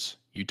Rodgers,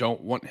 you don't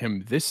want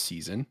him this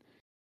season.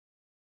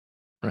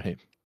 Right.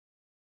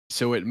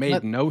 So it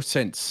made no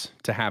sense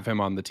to have him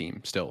on the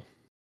team still.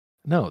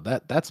 No,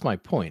 that's my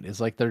point.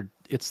 Is like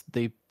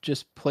they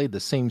just played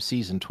the same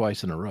season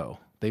twice in a row.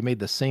 They made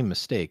the same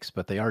mistakes,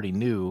 but they already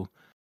knew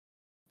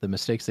the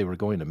mistakes they were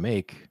going to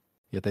make,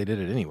 yet they did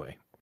it anyway.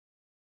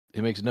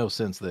 It makes no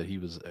sense that he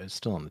was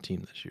still on the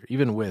team this year.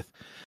 Even with,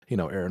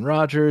 Aaron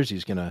Rodgers,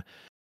 he's going to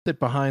sit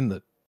behind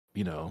the,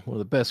 one of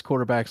the best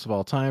quarterbacks of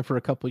all time for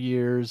a couple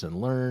years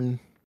and learn.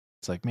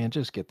 It's like, man,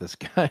 just get this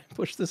guy,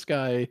 push this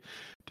guy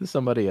to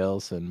somebody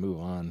else and move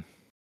on.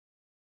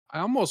 I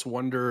almost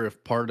wonder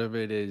if part of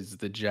it is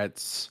the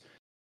Jets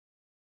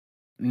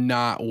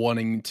not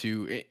wanting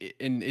to,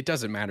 and it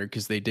doesn't matter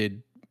because they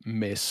did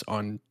miss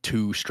on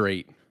 2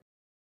 straight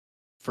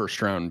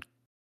first round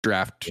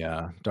draft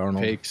Darnold.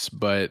 picks,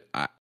 but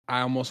I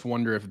almost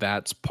wonder if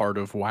that's part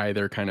of why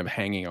they're kind of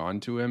hanging on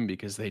to him,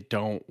 because they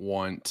don't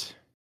want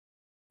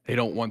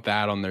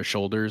that on their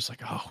shoulders.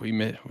 Like, oh, we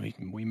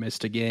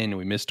missed again.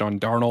 We missed on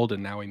Darnold,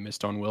 and now we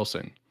missed on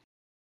Wilson.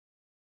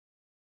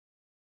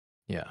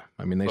 Yeah,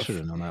 I mean, they should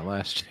have known that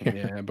last year.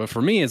 Yeah, but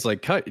for me, it's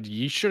like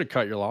you should have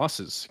cut your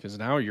losses, because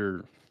now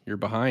you're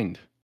behind.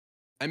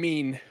 I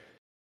mean,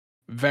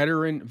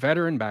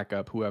 veteran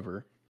backup,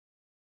 whoever.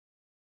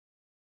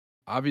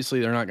 Obviously,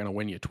 they're not going to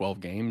win you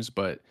 12 games,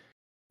 but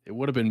it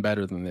would have been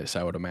better than this,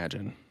 I would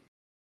imagine.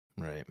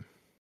 Right.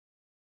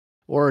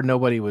 Or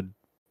nobody would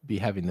be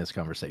having this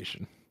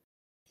conversation.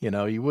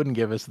 You wouldn't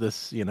give us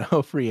this,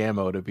 free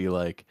ammo to be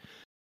like,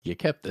 you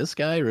kept this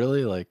guy,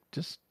 really? Like,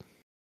 just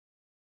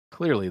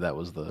clearly that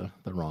was the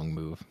wrong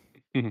move.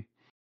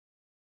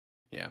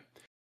 Yeah.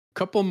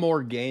 Couple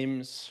more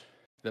games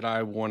that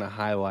I want to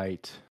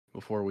highlight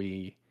before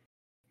we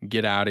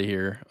get out of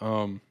here.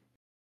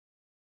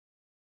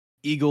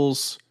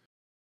 Eagles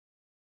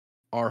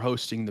are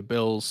hosting the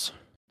Bills.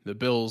 The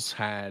Bills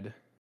had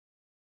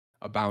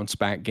a bounce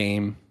back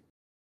game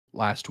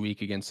last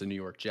week against the New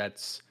York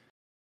Jets.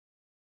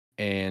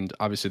 And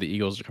obviously the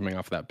Eagles are coming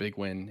off that big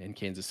win in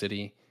Kansas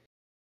City.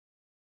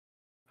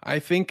 I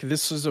think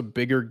this is a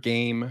bigger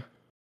game.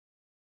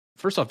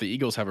 First off, the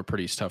Eagles have a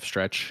pretty tough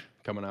stretch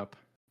coming up,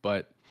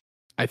 but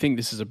I think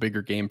this is a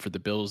bigger game for the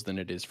Bills than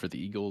it is for the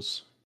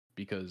Eagles,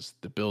 because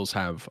the Bills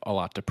have a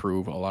lot to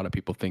prove. A lot of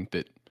people think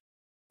that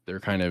they're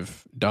kind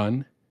of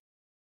done.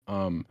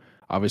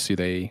 Obviously,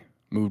 they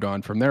moved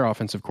on from their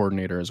offensive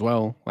coordinator as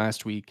well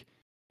last week,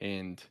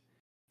 and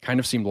kind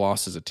of seemed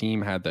lost as a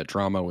team. Had that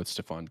drama with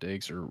Stephon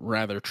Diggs, or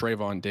rather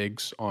Trayvon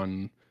Diggs,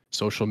 on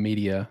social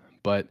media.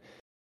 But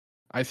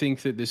I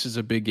think that this is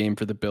a big game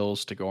for the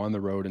Bills to go on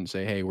the road and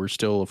say, hey, we're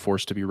still a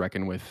force to be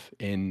reckoned with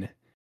in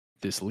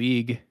this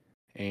league.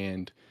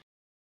 And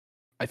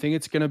I think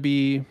it's going to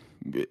be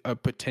a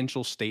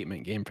potential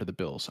statement game for the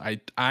Bills. I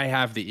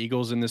have the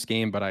Eagles in this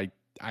game, but I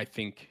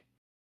think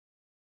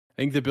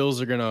the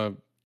Bills are going to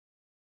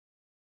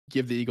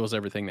give the Eagles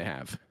everything they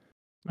have.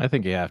 I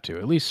think you have to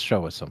at least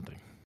show us something.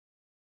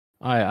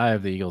 I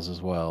have the Eagles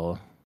as well.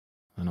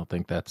 I don't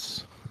think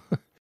that's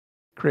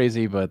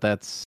crazy, but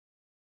that's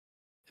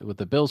with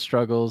the Bills'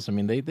 struggles. I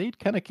mean, they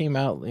kind of came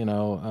out,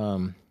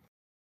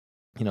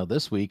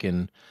 this week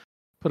and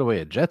put away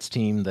a Jets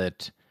team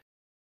that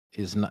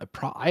is not.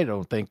 I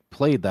don't think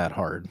played that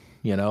hard.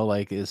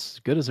 Like, as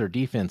good as their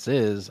defense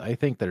is, I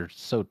think they're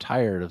so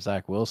tired of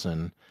Zach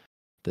Wilson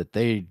that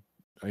they,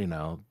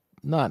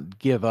 not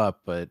give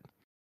up, but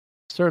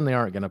certainly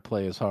aren't going to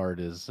play as hard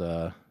as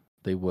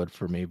they would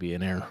for maybe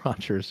an Aaron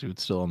Rodgers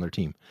who's still on their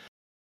team.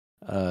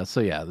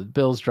 So yeah, the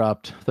Bills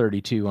dropped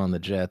 32 on the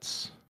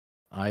Jets.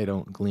 I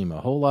don't glean a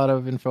whole lot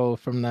of info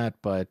from that,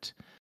 but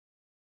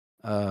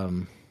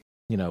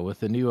with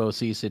the new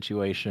OC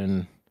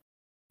situation,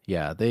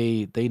 yeah,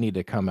 they need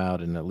to come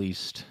out and at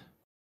least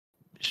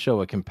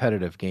show a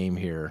competitive game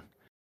here.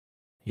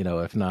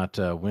 If not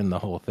win the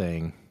whole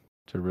thing,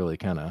 to really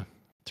kind of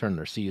turn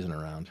their season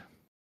around.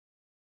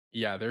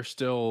 Yeah, they're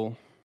 6-5.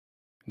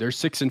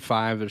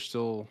 They're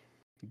still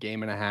a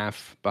game and a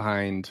half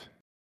behind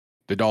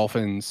the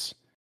Dolphins.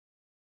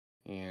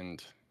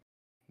 And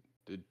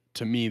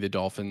to me, the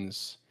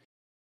Dolphins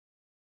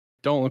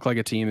don't look like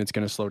a team that's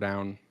going to slow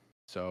down.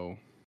 So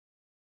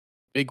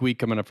big week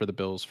coming up for the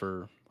Bills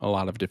for a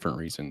lot of different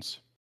reasons.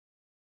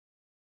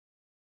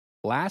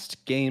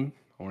 Last game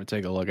I want to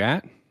take a look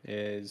at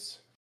is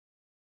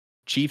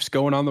Chiefs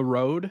going on the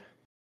road,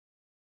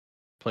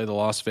 play the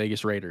Las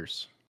Vegas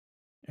Raiders.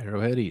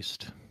 Arrowhead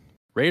East.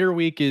 Raider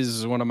week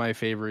is one of my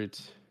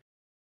favorite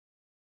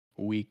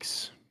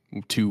weeks,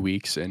 2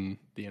 weeks in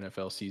the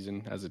NFL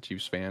season as a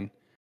Chiefs fan.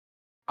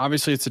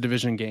 Obviously, it's a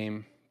division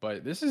game,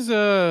 but this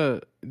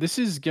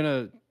is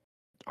gonna,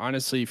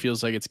 honestly,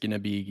 feels like it's gonna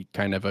be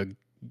kind of a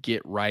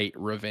get right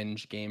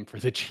revenge game for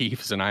the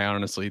Chiefs, and I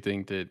honestly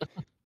think that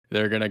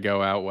they're gonna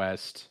go out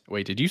west.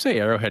 Wait, did you say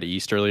Arrowhead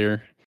East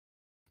earlier?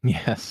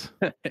 Yes.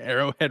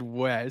 Arrowhead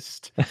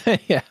West.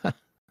 Yeah,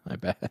 I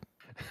bet.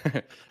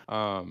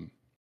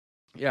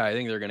 Yeah, I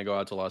think they're gonna go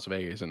out to Las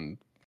Vegas and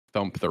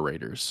thump the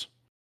Raiders.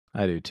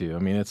 I do too. I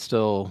mean, it's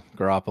still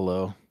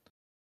Garoppolo.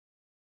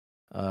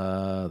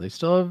 They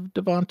still have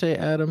Devontae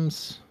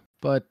Adams,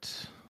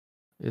 but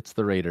it's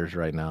the Raiders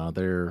right now.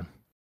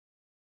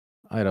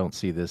 I don't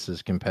see this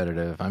as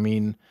competitive. I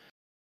mean,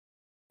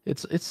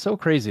 it's so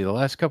crazy. The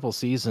last couple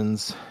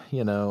seasons,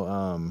 who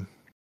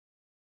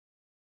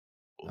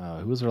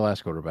was their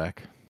last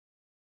quarterback?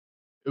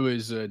 It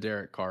was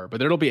Derek Carr,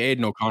 but it'll be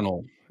Aiden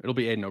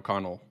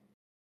O'Connell.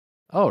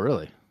 Oh,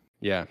 really?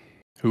 Yeah,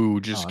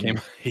 who just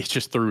he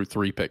just threw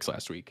 3 picks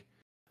last week.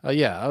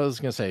 Yeah, I was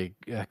gonna say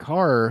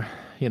Carr,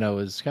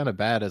 is kind of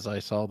bad as I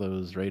saw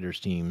those Raiders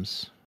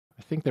teams.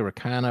 I think they were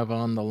kind of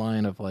on the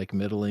line of like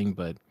middling,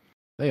 but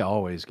they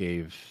always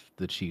gave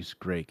the Chiefs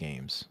great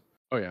games.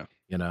 Oh yeah.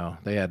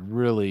 They had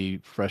really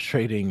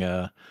frustrating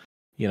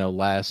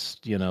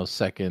last,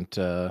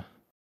 second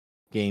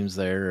games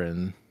there,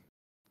 and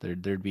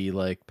There'd be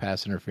like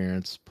pass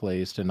interference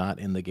plays to not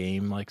in the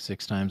game like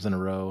 6 times in a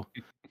row,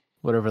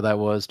 whatever that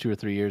was 2 or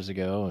 3 years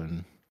ago,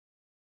 and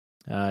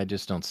I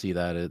just don't see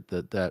that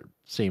that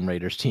same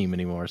Raiders team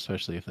anymore,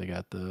 especially if they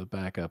got the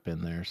backup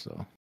in there.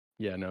 So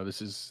Yeah, no,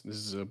 this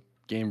is a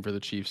game for the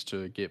Chiefs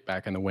to get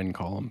back in the win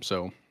column.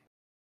 So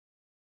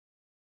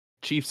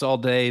Chiefs all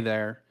day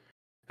there.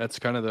 That's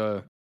kind of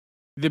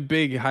the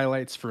big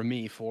highlights for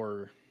me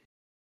for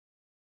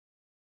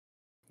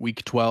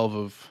week 12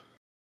 of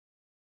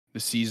the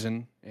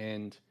season.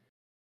 And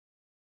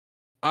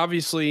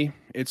obviously,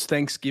 it's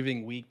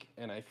Thanksgiving week,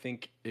 and I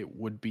think it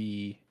would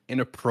be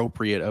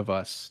inappropriate of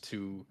us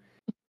to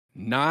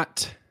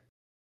not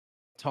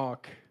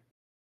talk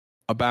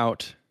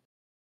about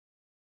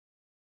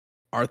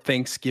our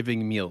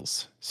Thanksgiving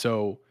meals.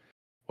 So,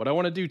 what I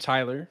want to do,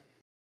 Tyler,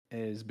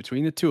 is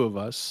between the two of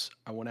us,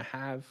 I want to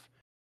have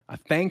a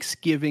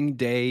Thanksgiving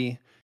Day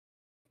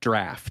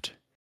draft.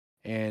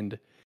 And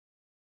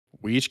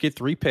we each get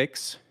 3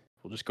 picks.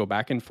 We'll just go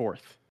back and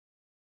forth.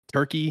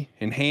 Turkey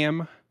and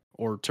ham,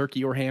 or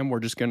turkey or ham. We're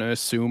just going to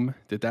assume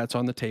that that's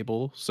on the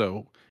table.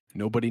 So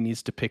nobody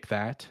needs to pick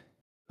that.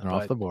 they're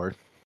off the board.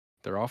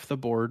 They're off the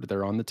board.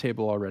 They're on the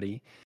table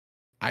already.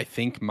 I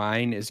think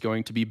mine is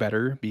going to be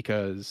better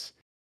because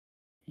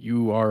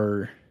you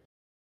are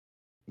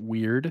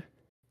weird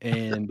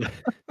and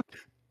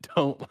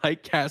don't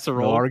like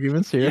casserole. No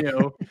arguments here. You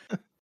know,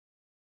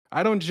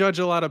 I don't judge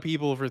a lot of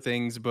people for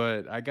things,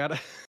 but I gotta.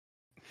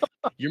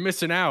 You're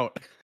missing out.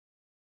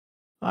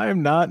 I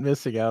am not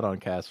missing out on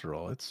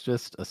casserole. It's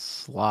just a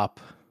slop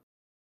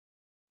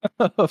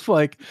of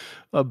like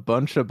a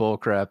bunch of bull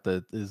crap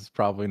that is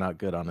probably not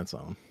good on its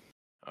own.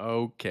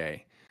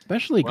 Okay.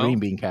 Especially Well- green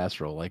bean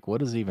casserole. Like,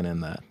 what is even in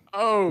that?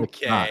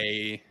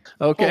 Okay.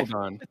 Okay. Hold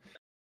on.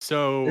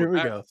 So Here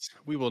we go.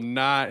 we will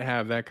not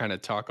have that kind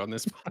of talk on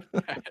this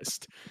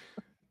podcast.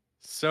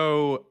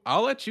 So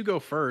I'll let you go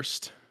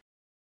first.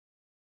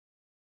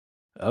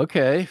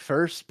 Okay.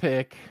 First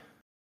pick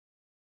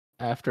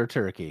after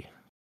turkey.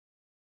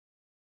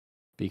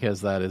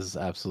 Because that is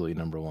absolutely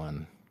number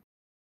 1.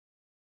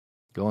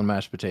 Going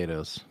mashed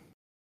potatoes.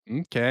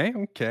 Okay.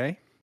 We're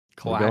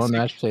Classic. going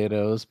mashed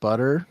potatoes,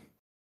 butter.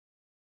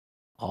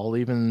 I'll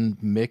even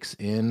mix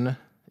in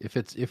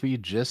if we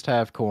just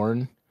have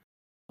corn,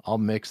 I'll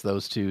mix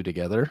those two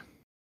together.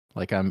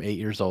 Like I'm 8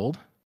 years old.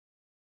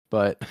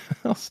 But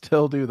I'll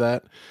still do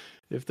that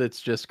if it's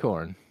just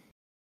corn.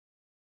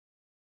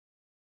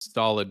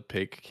 Solid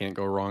pick. Can't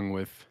go wrong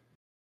with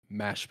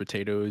mashed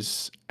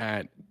potatoes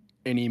at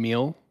any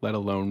meal, let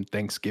alone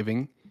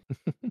Thanksgiving.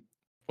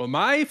 Well,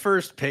 my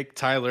first pick,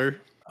 Tyler,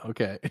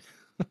 Okay.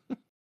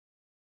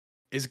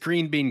 is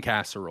green bean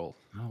casserole.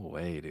 No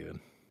way, dude.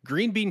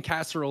 Green bean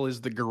casserole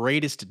is the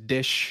greatest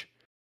dish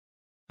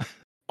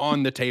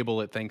on the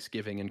table at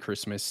Thanksgiving and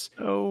Christmas.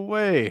 No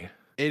way.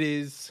 It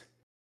is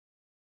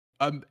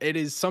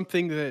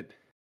something that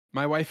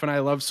my wife and I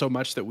love so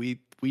much that we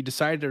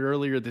decided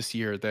earlier this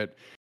year that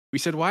we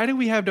said, why do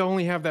we have to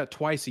only have that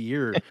twice a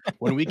year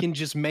when we can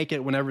just make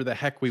it whenever the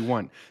heck we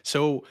want?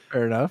 So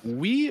Fair enough.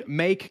 we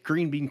make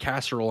green bean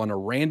casserole on a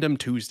random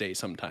Tuesday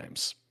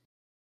sometimes.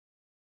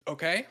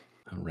 Okay?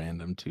 A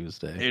random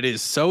Tuesday. It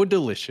is so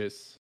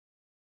delicious.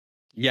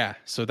 Yeah,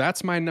 so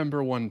that's my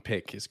number 1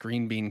 pick is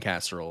green bean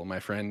casserole, my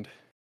friend.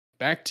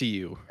 Back to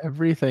you.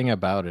 Everything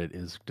about it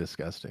is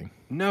disgusting.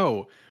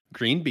 No,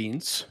 green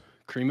beans,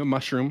 cream of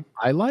mushroom,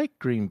 I like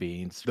green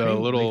beans. The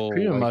little,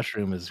 cream of like-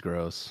 mushroom is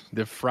gross.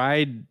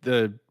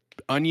 the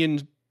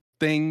onion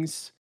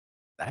things.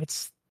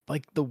 That's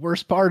like the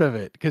worst part of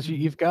it because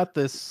you've got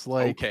this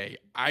like Okay,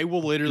 I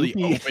will literally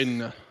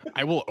goopy-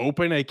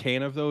 open a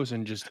can of those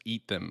and just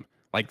eat them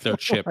like they're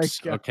chips.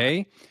 God.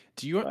 Okay?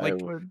 Do you I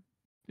like would,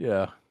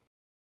 yeah.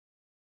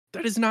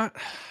 that is not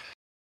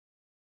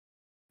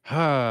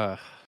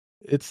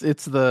It's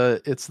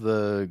the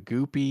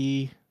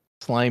goopy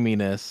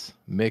sliminess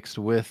mixed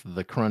with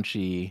the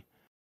crunchy.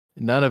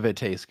 None of it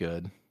tastes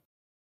good,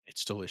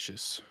 it's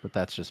delicious. but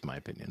that's just my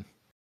opinion.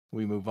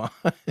 We move on.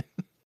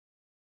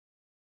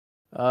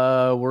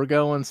 We're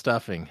going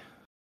stuffing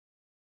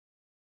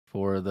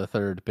for the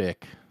third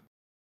pick.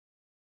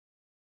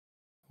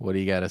 What do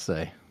you got to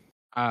say?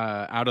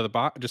 Out of the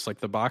box, just like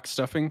the box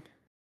stuffing.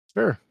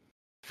 Sure.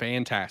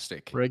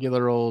 Fantastic.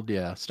 Regular old,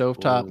 yeah,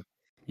 stovetop. Ooh.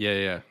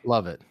 Yeah.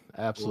 Love it.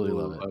 Absolutely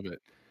Ooh, love it. Love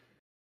it.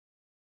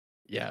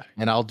 Yeah.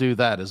 And I'll do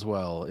that as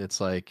well.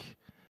 It's like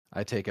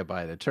I take a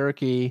bite of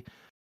turkey,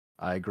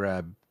 I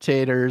grab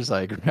taters,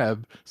 I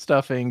grab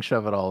stuffing,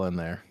 shove it all in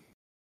there.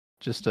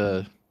 Just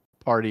a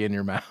party in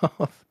your mouth.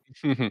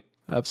 Absolutely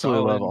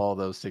love Solid. all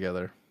those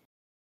together.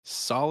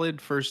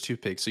 Solid first 2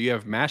 picks. So you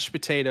have mashed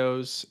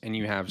potatoes and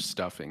you have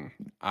stuffing.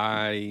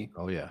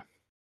 Oh yeah.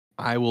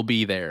 I will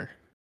be there.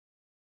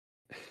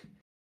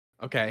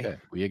 Okay. Okay.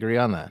 We agree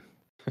on that.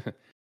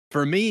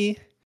 For me,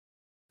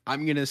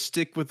 I'm gonna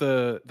stick with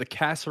the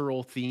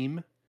casserole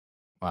theme,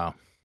 Wow.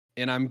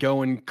 and I'm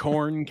going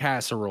corn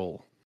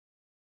casserole.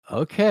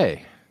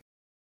 Okay.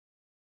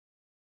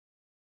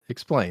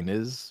 Explain.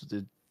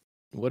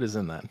 What is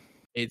in that?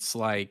 It's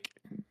like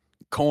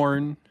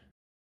corn,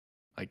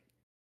 like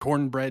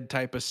cornbread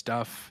type of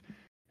stuff.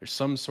 There's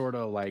some sort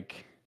of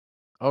like,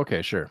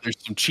 Okay, sure.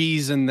 there's some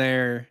cheese in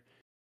there.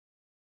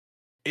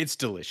 It's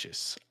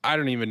delicious. I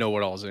don't even know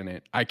what all's in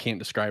it. I can't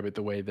describe it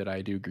the way that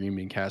I do green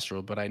bean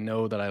casserole, but I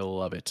know that I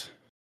love it.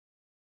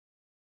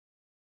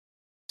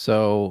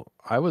 So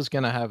I was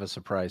gonna have a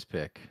surprise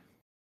pick,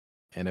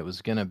 and it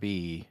was gonna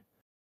be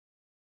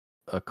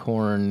a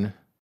corn,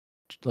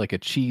 like a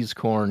cheese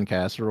corn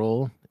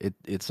casserole.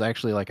 It's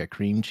actually like a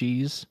cream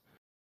cheese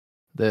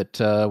that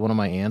one of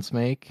my aunts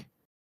make,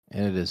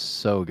 and it is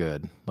so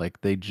good. Like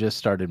they just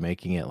started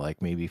making it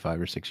like maybe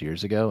 5 or 6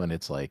 years ago, and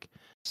it's like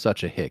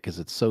such a hit because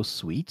it's so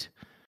sweet,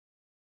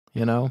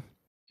 you know.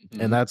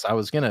 And that's I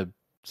was gonna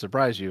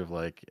surprise you of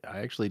like I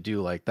actually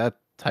do like that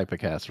type of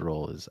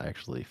casserole is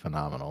actually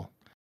phenomenal.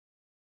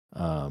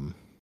 Um,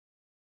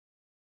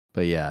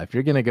 but yeah, if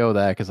you're gonna go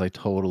that, because I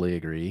totally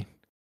agree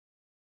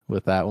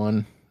with that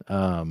one.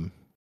 Um,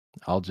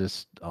 I'll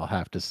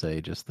have to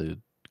say just the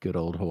good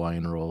old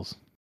Hawaiian rolls.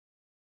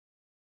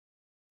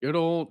 Good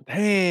old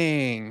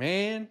dang,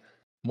 man.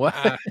 What?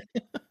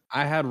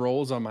 I had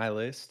rolls on my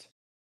list,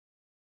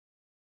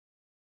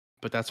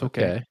 but that's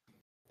okay. Okay.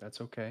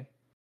 That's okay.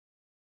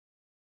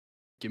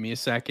 Give me a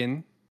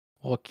second.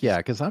 Well, yeah,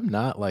 because I'm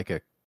not like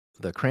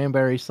the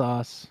cranberry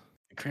sauce.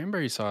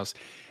 Cranberry sauce.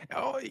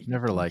 Oh,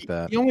 Never like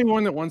that. the only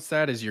one that wants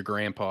that is your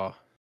grandpa.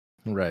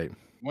 Right.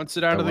 Wants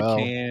it out of the Well,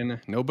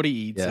 can. Nobody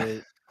eats yeah.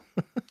 it.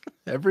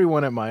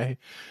 Everyone at my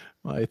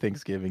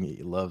Thanksgiving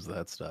loves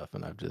that stuff,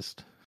 and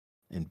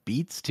and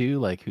beets too.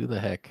 Like who the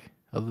heck,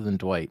 other than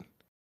Dwight?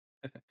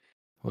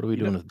 What are we You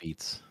know, doing with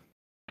beets?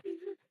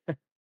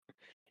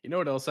 you know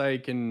what else I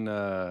can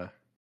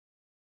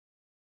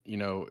you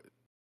know,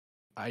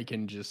 I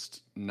can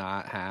just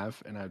not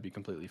have and I'd be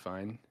completely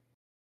fine.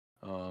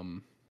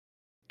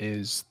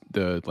 Is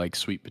the like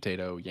sweet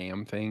potato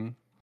yam thing.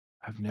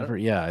 I've never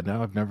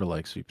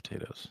liked sweet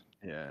potatoes.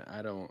 Yeah,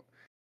 I don't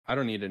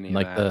need any And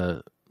of like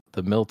that.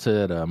 the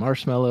melted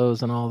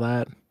marshmallows and all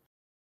that.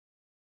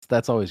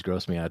 That's always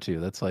grossed me out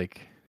too. It's like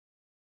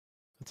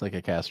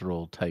a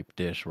casserole type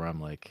dish where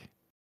I'm like,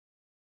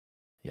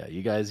 yeah,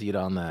 you guys eat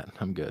on that.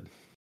 I'm good.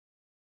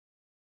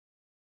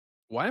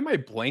 Why am I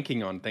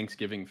blanking on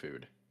Thanksgiving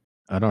food?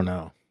 I don't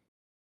know.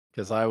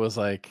 Because I was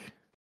like,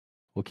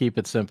 we'll keep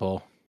it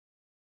simple.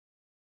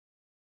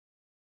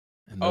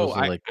 And Oh, those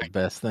are like the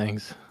best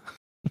things.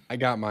 I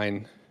got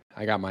mine.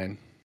 I got mine.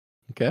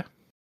 Okay.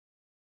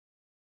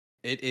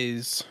 It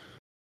is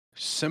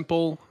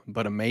simple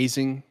but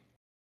amazing.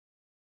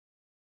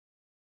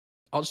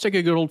 I'll just take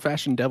a good old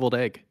fashioned deviled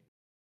egg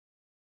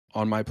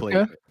on my plate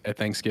Okay. at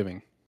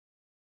Thanksgiving.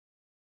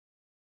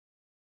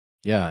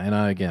 Yeah, and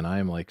I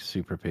am like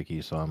super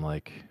picky, so I'm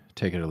like,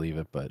 take it or leave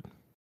it, but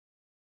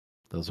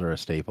those are a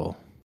staple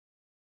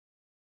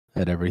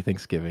at every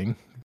Thanksgiving.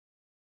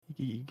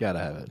 You gotta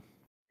have it.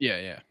 Yeah,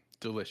 yeah.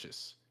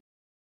 Delicious.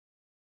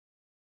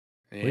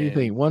 What do you And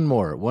think? One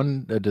more.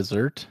 A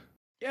dessert?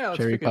 yeah, let's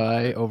Cherry pick a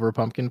pie over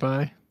pumpkin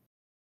pie?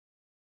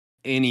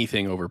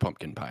 anything over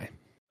pumpkin pie.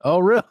 Oh,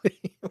 really?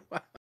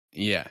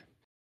 Yeah.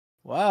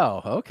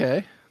 Wow.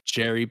 Okay.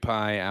 Cherry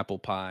pie, apple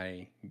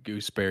pie,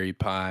 gooseberry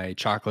pie,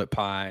 chocolate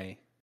pie.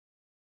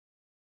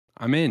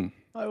 I'm in.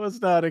 I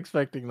was not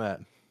expecting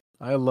that.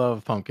 I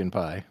love pumpkin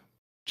pie.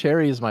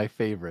 Cherry is my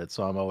favorite,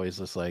 so I'm always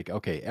just like,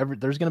 okay,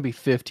 there's gonna be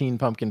 15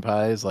 pumpkin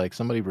pies. Like,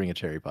 somebody bring a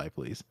cherry pie,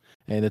 please.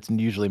 And it's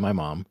usually my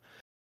mom.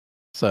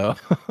 So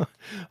I'll at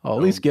So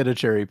least get a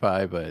cherry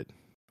pie. But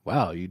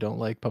wow, you don't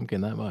like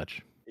pumpkin that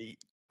much?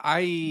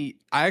 I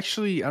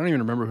actually I don't even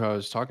remember who I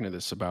was talking to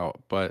this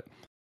about, but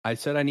I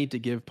said I need to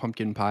give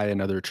pumpkin pie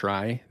another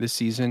try this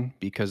season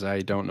because I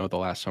don't know the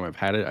last time I've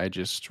had it. I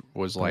just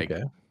was like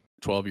Okay.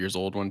 12 years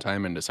old one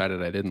time and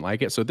decided I didn't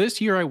like it. So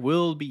this year I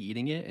will be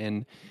eating it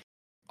and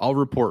I'll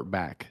report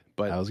back. I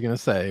But was gonna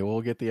say we'll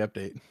get the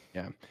update.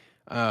 yeah.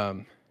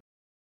 Um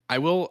I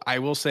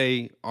will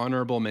say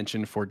honorable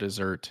mention for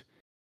dessert.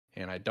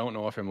 And I don't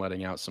know if I'm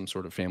letting out some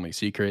sort of family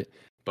secret,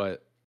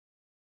 but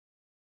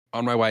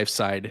on my wife's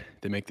side,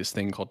 they make this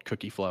thing called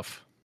cookie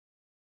fluff.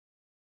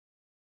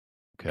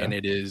 And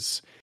Okay.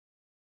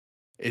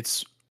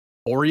 it's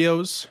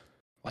Oreos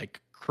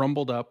like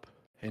crumbled up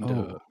into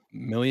a Oh,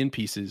 million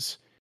pieces,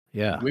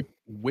 yeah.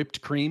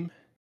 whipped cream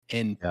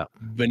and Yeah.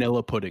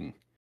 vanilla pudding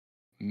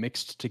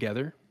mixed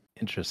together.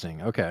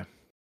 Interesting. Okay.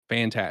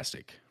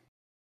 Fantastic.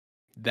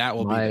 That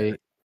will be there. My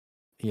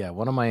Yeah,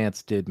 one of my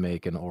aunts did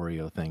make an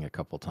Oreo thing a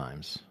couple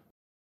times,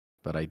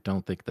 but I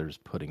don't think there's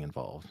pudding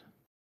involved.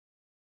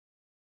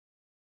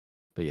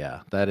 But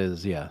yeah, that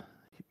is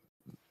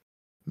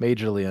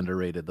majorly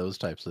underrated, those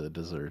types of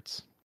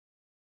desserts.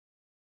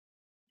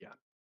 Yeah.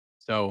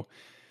 So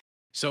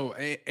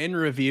in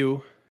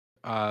review,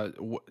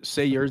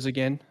 say yours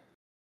again.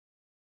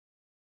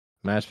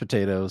 Mashed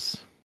potatoes,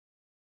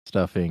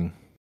 stuffing,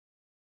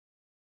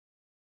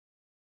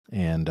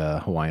 and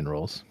Hawaiian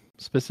rolls.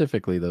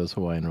 Specifically those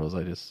Hawaiian rolls,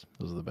 those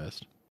are the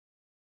best.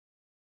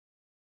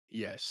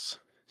 Yes.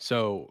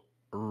 So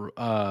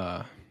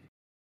my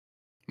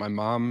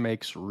mom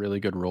makes really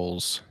good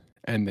rolls,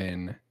 and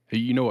then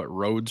you know what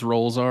Rhodes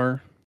rolls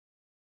are?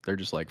 They're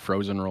just like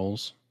frozen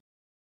rolls.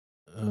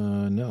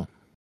 No.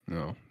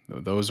 No,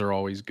 those are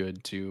always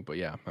good too. But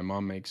yeah, my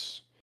mom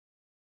makes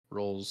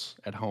rolls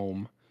at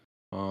home.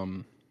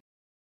 So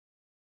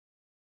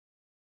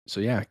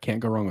yeah,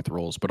 can't go wrong with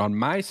rolls. But on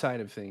my side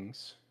of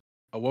things,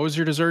 what was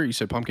your dessert? You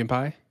said pumpkin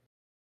pie?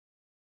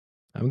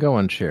 I'm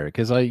going cherry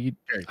because Cherry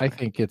I pie.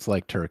 think it's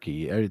like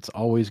turkey. It's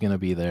always going to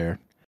be there.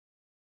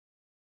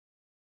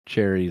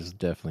 Cherry is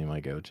definitely my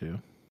go-to.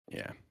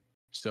 Yeah.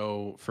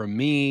 So for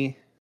me,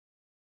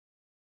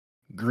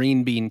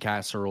 green bean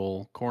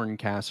casserole, corn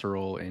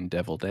casserole, and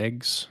deviled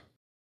eggs.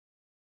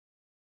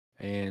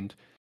 And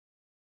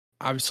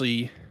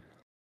obviously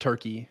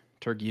turkey.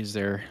 Turkey is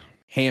there.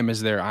 Ham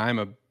is there. I'm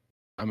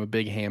a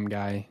big ham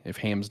guy. If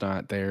ham's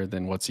not there,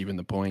 then what's even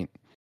the point?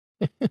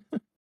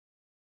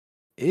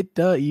 It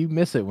does. You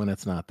miss it when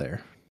it's not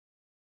there.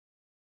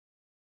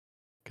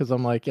 Because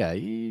I'm like, yeah,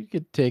 you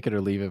could take it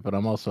or leave it, but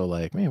I'm also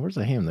like, man, where's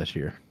the ham this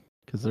year?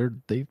 Because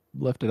they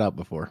left it out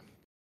before.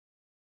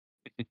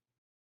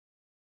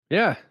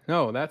 Yeah,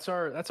 no, that's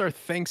our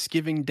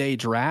Thanksgiving Day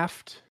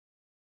draft.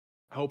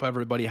 I hope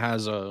everybody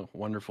has a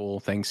wonderful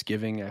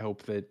Thanksgiving. I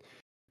hope that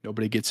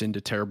nobody gets into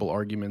terrible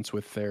arguments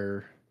with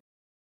their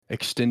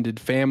extended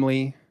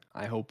family.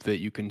 I hope that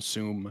you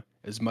consume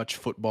as much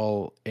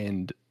football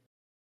and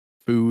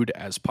food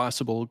as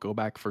possible. Go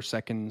back for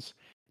seconds,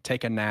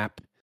 take a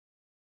nap.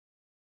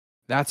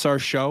 That's our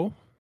show.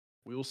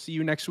 We will see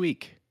you next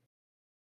week.